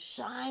sun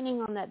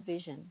shining on that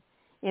vision,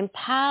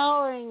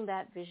 empowering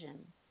that vision.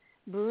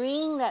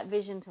 Bring that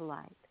vision to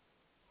light.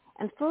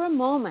 And for a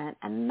moment,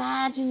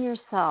 imagine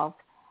yourself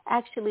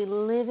actually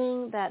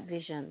living that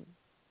vision.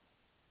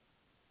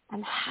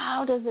 And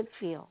how does it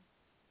feel?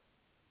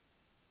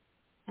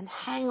 And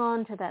hang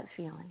on to that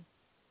feeling.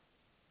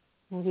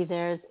 Maybe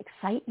there's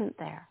excitement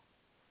there,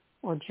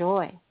 or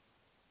joy,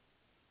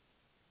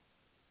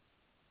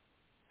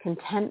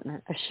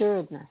 contentment,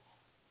 assuredness,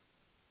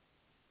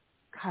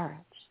 courage.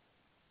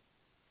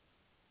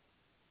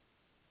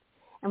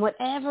 And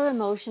whatever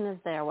emotion is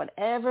there,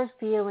 whatever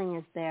feeling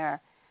is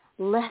there,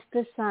 let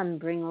the sun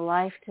bring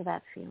life to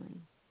that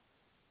feeling.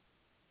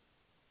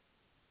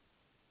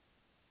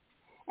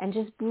 And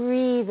just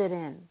breathe it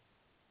in,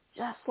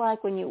 just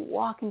like when you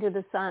walk into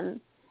the sun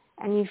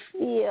and you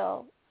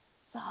feel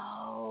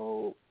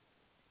so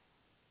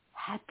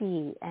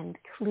happy and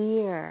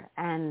clear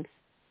and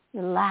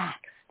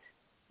relaxed,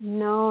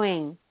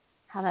 knowing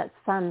how that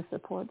sun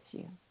supports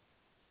you.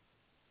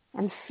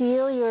 And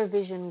feel your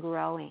vision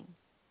growing,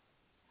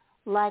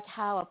 like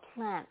how a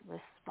plant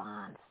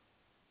responds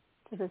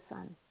to the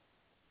sun.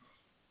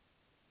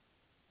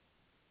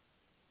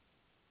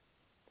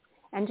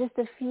 And just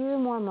a few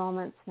more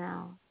moments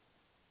now,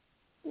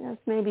 just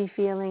maybe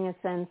feeling a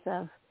sense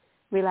of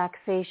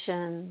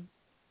relaxation,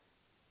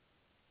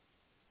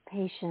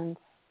 patience,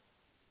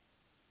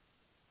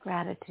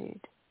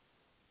 gratitude.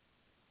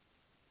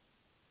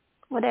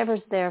 Whatever's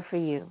there for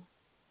you.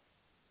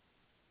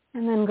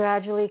 And then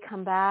gradually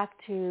come back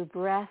to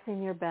breath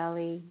in your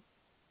belly,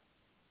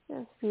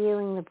 just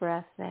feeling the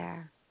breath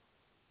there.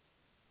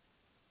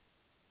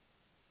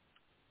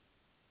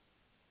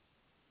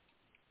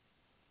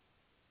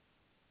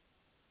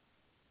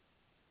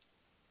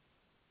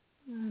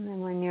 And then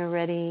when you're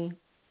ready,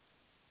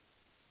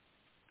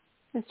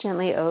 just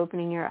gently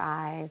opening your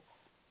eyes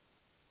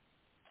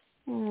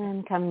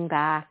and coming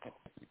back.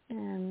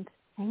 And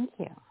thank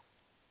you.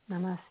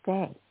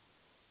 Namaste.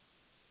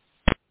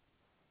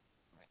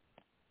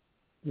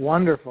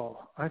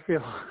 Wonderful. I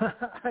feel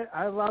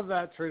I love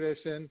that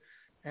tradition,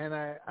 and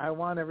I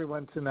want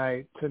everyone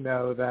tonight to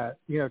know that,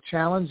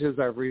 challenges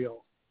are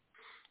real.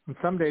 And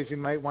some days you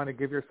might want to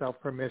give yourself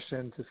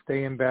permission to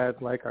stay in bed,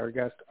 like our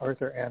guest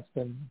Arthur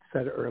Aston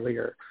said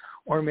earlier.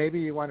 Or maybe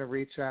you want to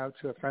reach out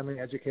to a friendly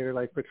educator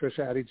like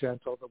Patricia Addie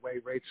Gentle, the way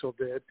Rachel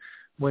did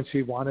when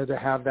she wanted to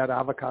have that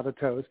avocado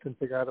toast and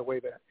figure out a way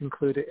to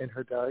include it in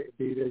her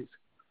diabetes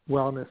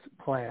wellness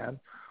plan.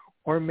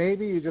 Or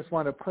maybe you just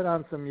want to put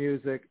on some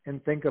music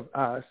and think of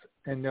us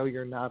and know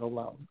you're not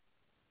alone.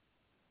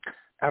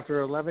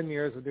 After 11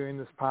 years of doing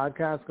this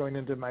podcast, going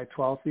into my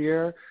 12th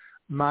year,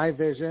 my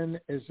vision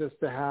is just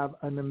to have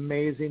an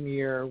amazing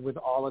year with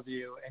all of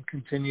you and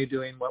continue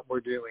doing what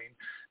we're doing.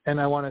 And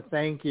I want to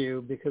thank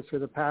you because for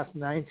the past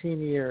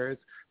 19 years,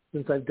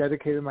 since I've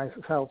dedicated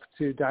myself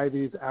to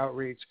diabetes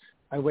outreach,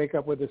 I wake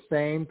up with the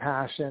same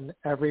passion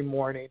every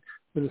morning,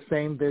 with the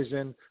same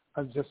vision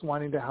of just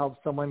wanting to help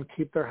someone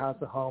keep their house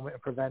at home and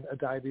prevent a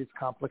diabetes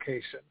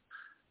complication.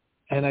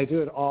 And I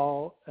do it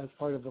all as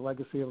part of the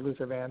legacy of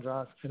Luther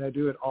Vandross, and I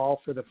do it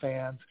all for the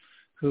fans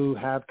who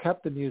have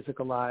kept the music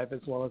alive as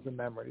well as the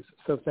memories.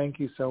 So thank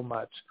you so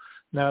much.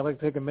 Now I'd like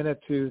to take a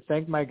minute to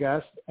thank my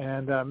guest,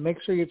 and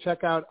make sure you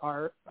check out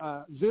our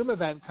Zoom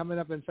event coming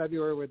up in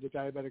February with the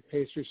Diabetic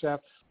Pastry Chef.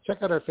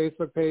 Check out our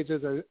Facebook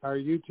pages, our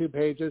YouTube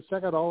pages.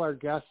 Check out all our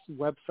guests'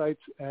 websites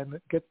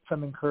and get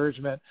some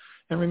encouragement.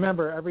 And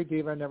remember, every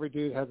diva and every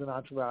dude has an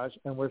entourage,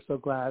 and we're so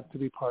glad to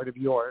be part of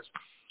yours.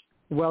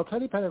 Well,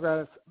 Teddy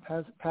Pendergrass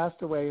has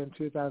passed away in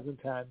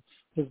 2010.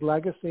 His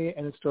legacy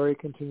and his story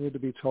continue to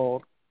be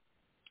told,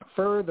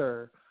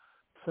 further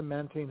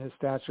cementing his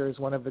stature as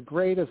one of the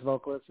greatest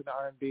vocalists in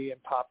R&B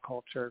and pop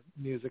culture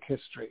music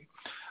history.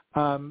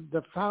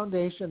 The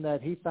foundation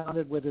that he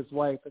founded with his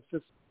wife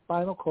assists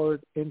spinal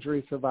cord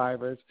injury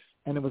survivors,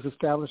 and it was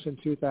established in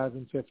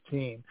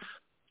 2015.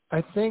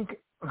 I think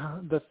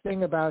the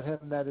thing about him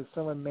that is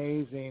so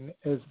amazing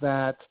is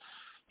that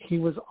he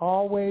was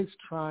always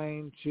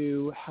trying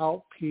to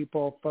help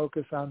people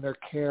focus on their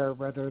care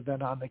rather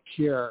than on the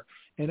cure,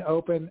 and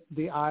open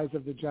the eyes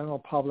of the general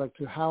public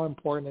to how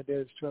important it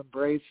is to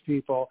embrace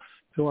people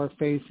who are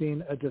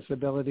facing a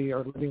disability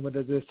or living with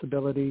a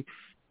disability.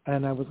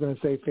 And I was going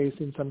to say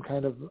facing some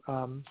kind of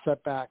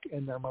setback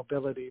in their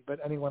mobility, but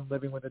anyone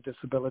living with a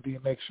disability,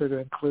 and make sure to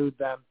include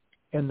them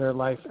in their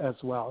life as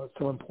well. It's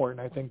so important,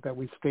 I think, that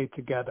we stay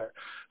together.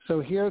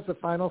 So here's the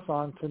final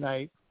song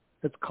tonight.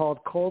 It's called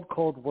Cold,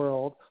 Cold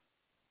World,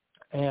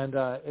 and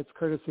it's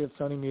courtesy of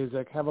SONY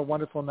Music. Have a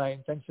wonderful night,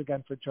 and thanks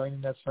again for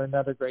joining us for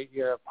another great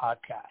year of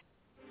podcast.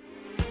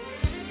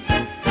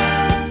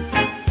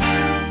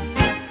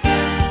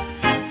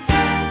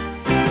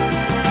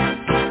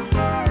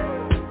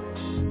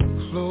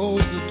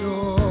 Close the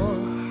door.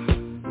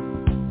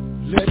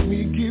 Let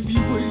me give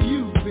you what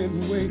you've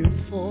been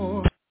waiting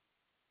for.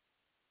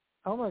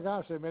 Oh, my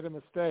gosh, I made a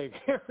mistake.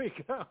 Here we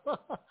go.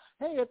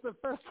 Hey, it's the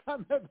first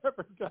time I've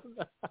ever done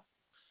that.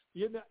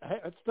 You know, hey,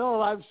 it's still a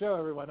live show,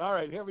 everyone. All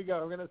right, here we go.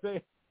 We're going to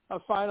say a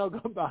final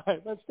goodbye.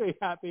 Let's stay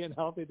happy and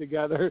healthy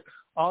together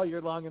all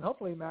year long, and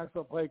hopefully Max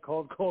will play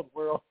Cold, Cold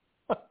World.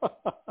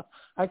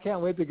 I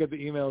can't wait to get the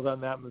emails on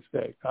that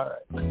mistake. All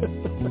right.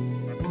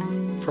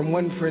 From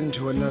one friend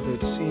to another,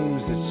 it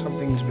seems that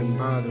something's been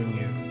bothering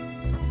you.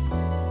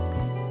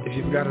 If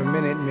you've got a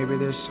minute, maybe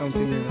there's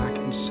something that I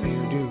can say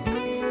or do.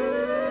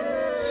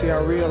 See, I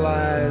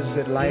realize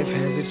that life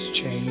has its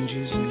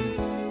changes,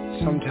 and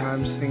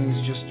sometimes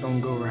things just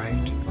don't go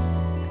right.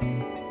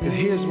 But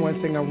here's one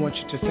thing I want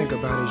you to think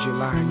about as you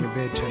lie in your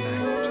bed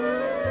tonight.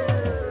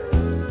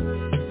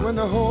 When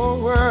the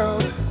whole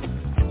world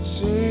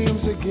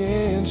seems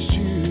against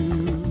you,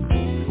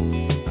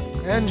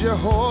 and your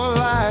whole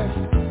life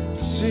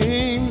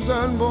seems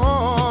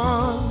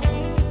unborn,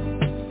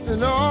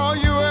 and all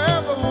you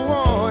ever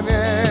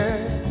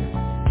wanted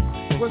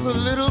was a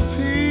little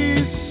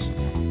peace,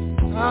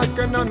 I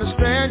can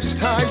understand just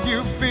how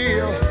you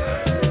feel.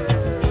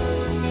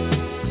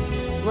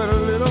 But a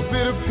little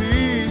bit of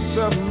peace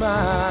of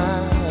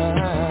mind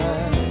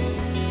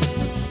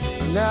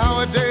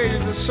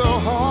nowadays is so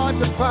hard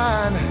to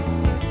find.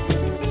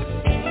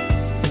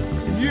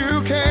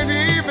 You can't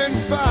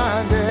even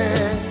find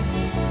it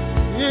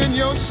in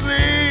your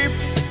sleep.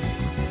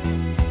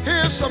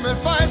 Here's some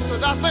advice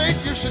that I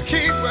think you should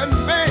keep,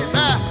 and baby,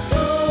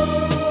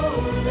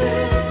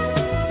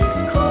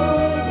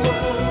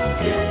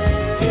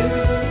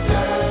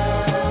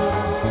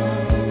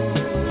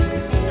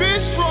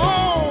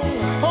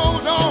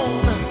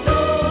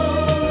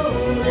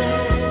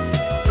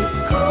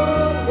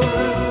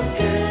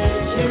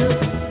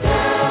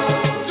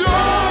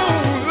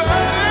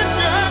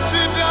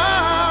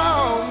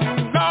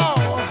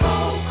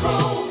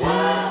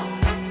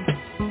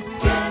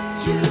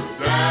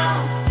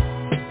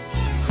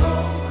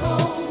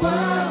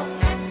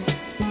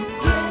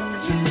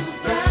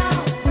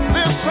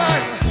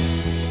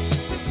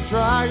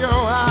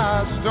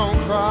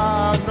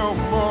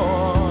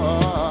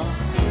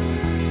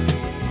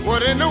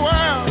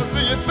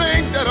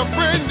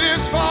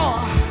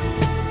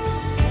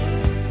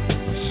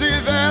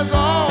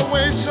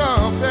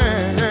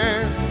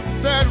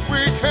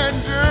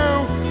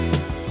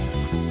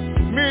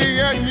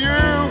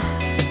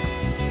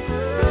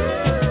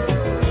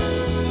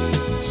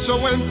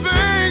 when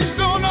things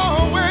don't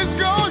always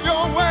go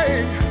your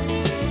way,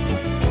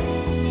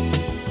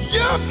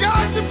 you've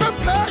got to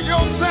prepare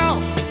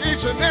yourself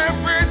each and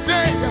every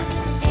day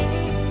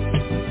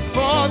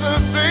for the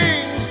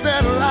things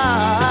that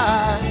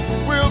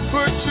life will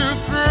put you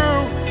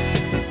through.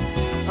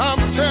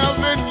 I'm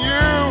telling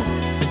you,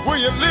 will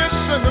you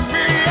listen to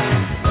me?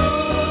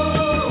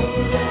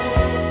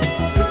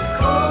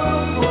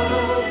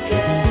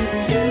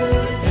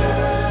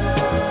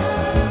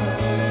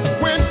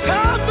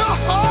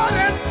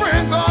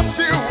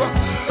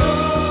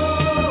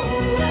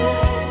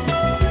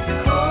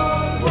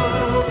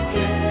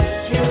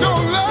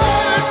 Don't love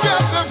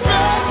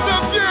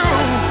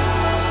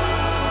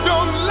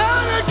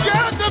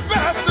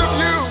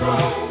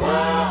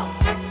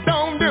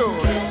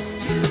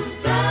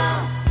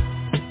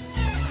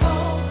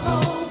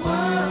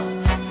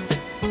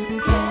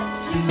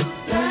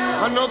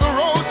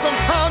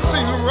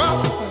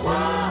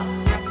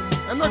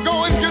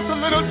going gets a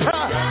little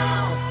tough.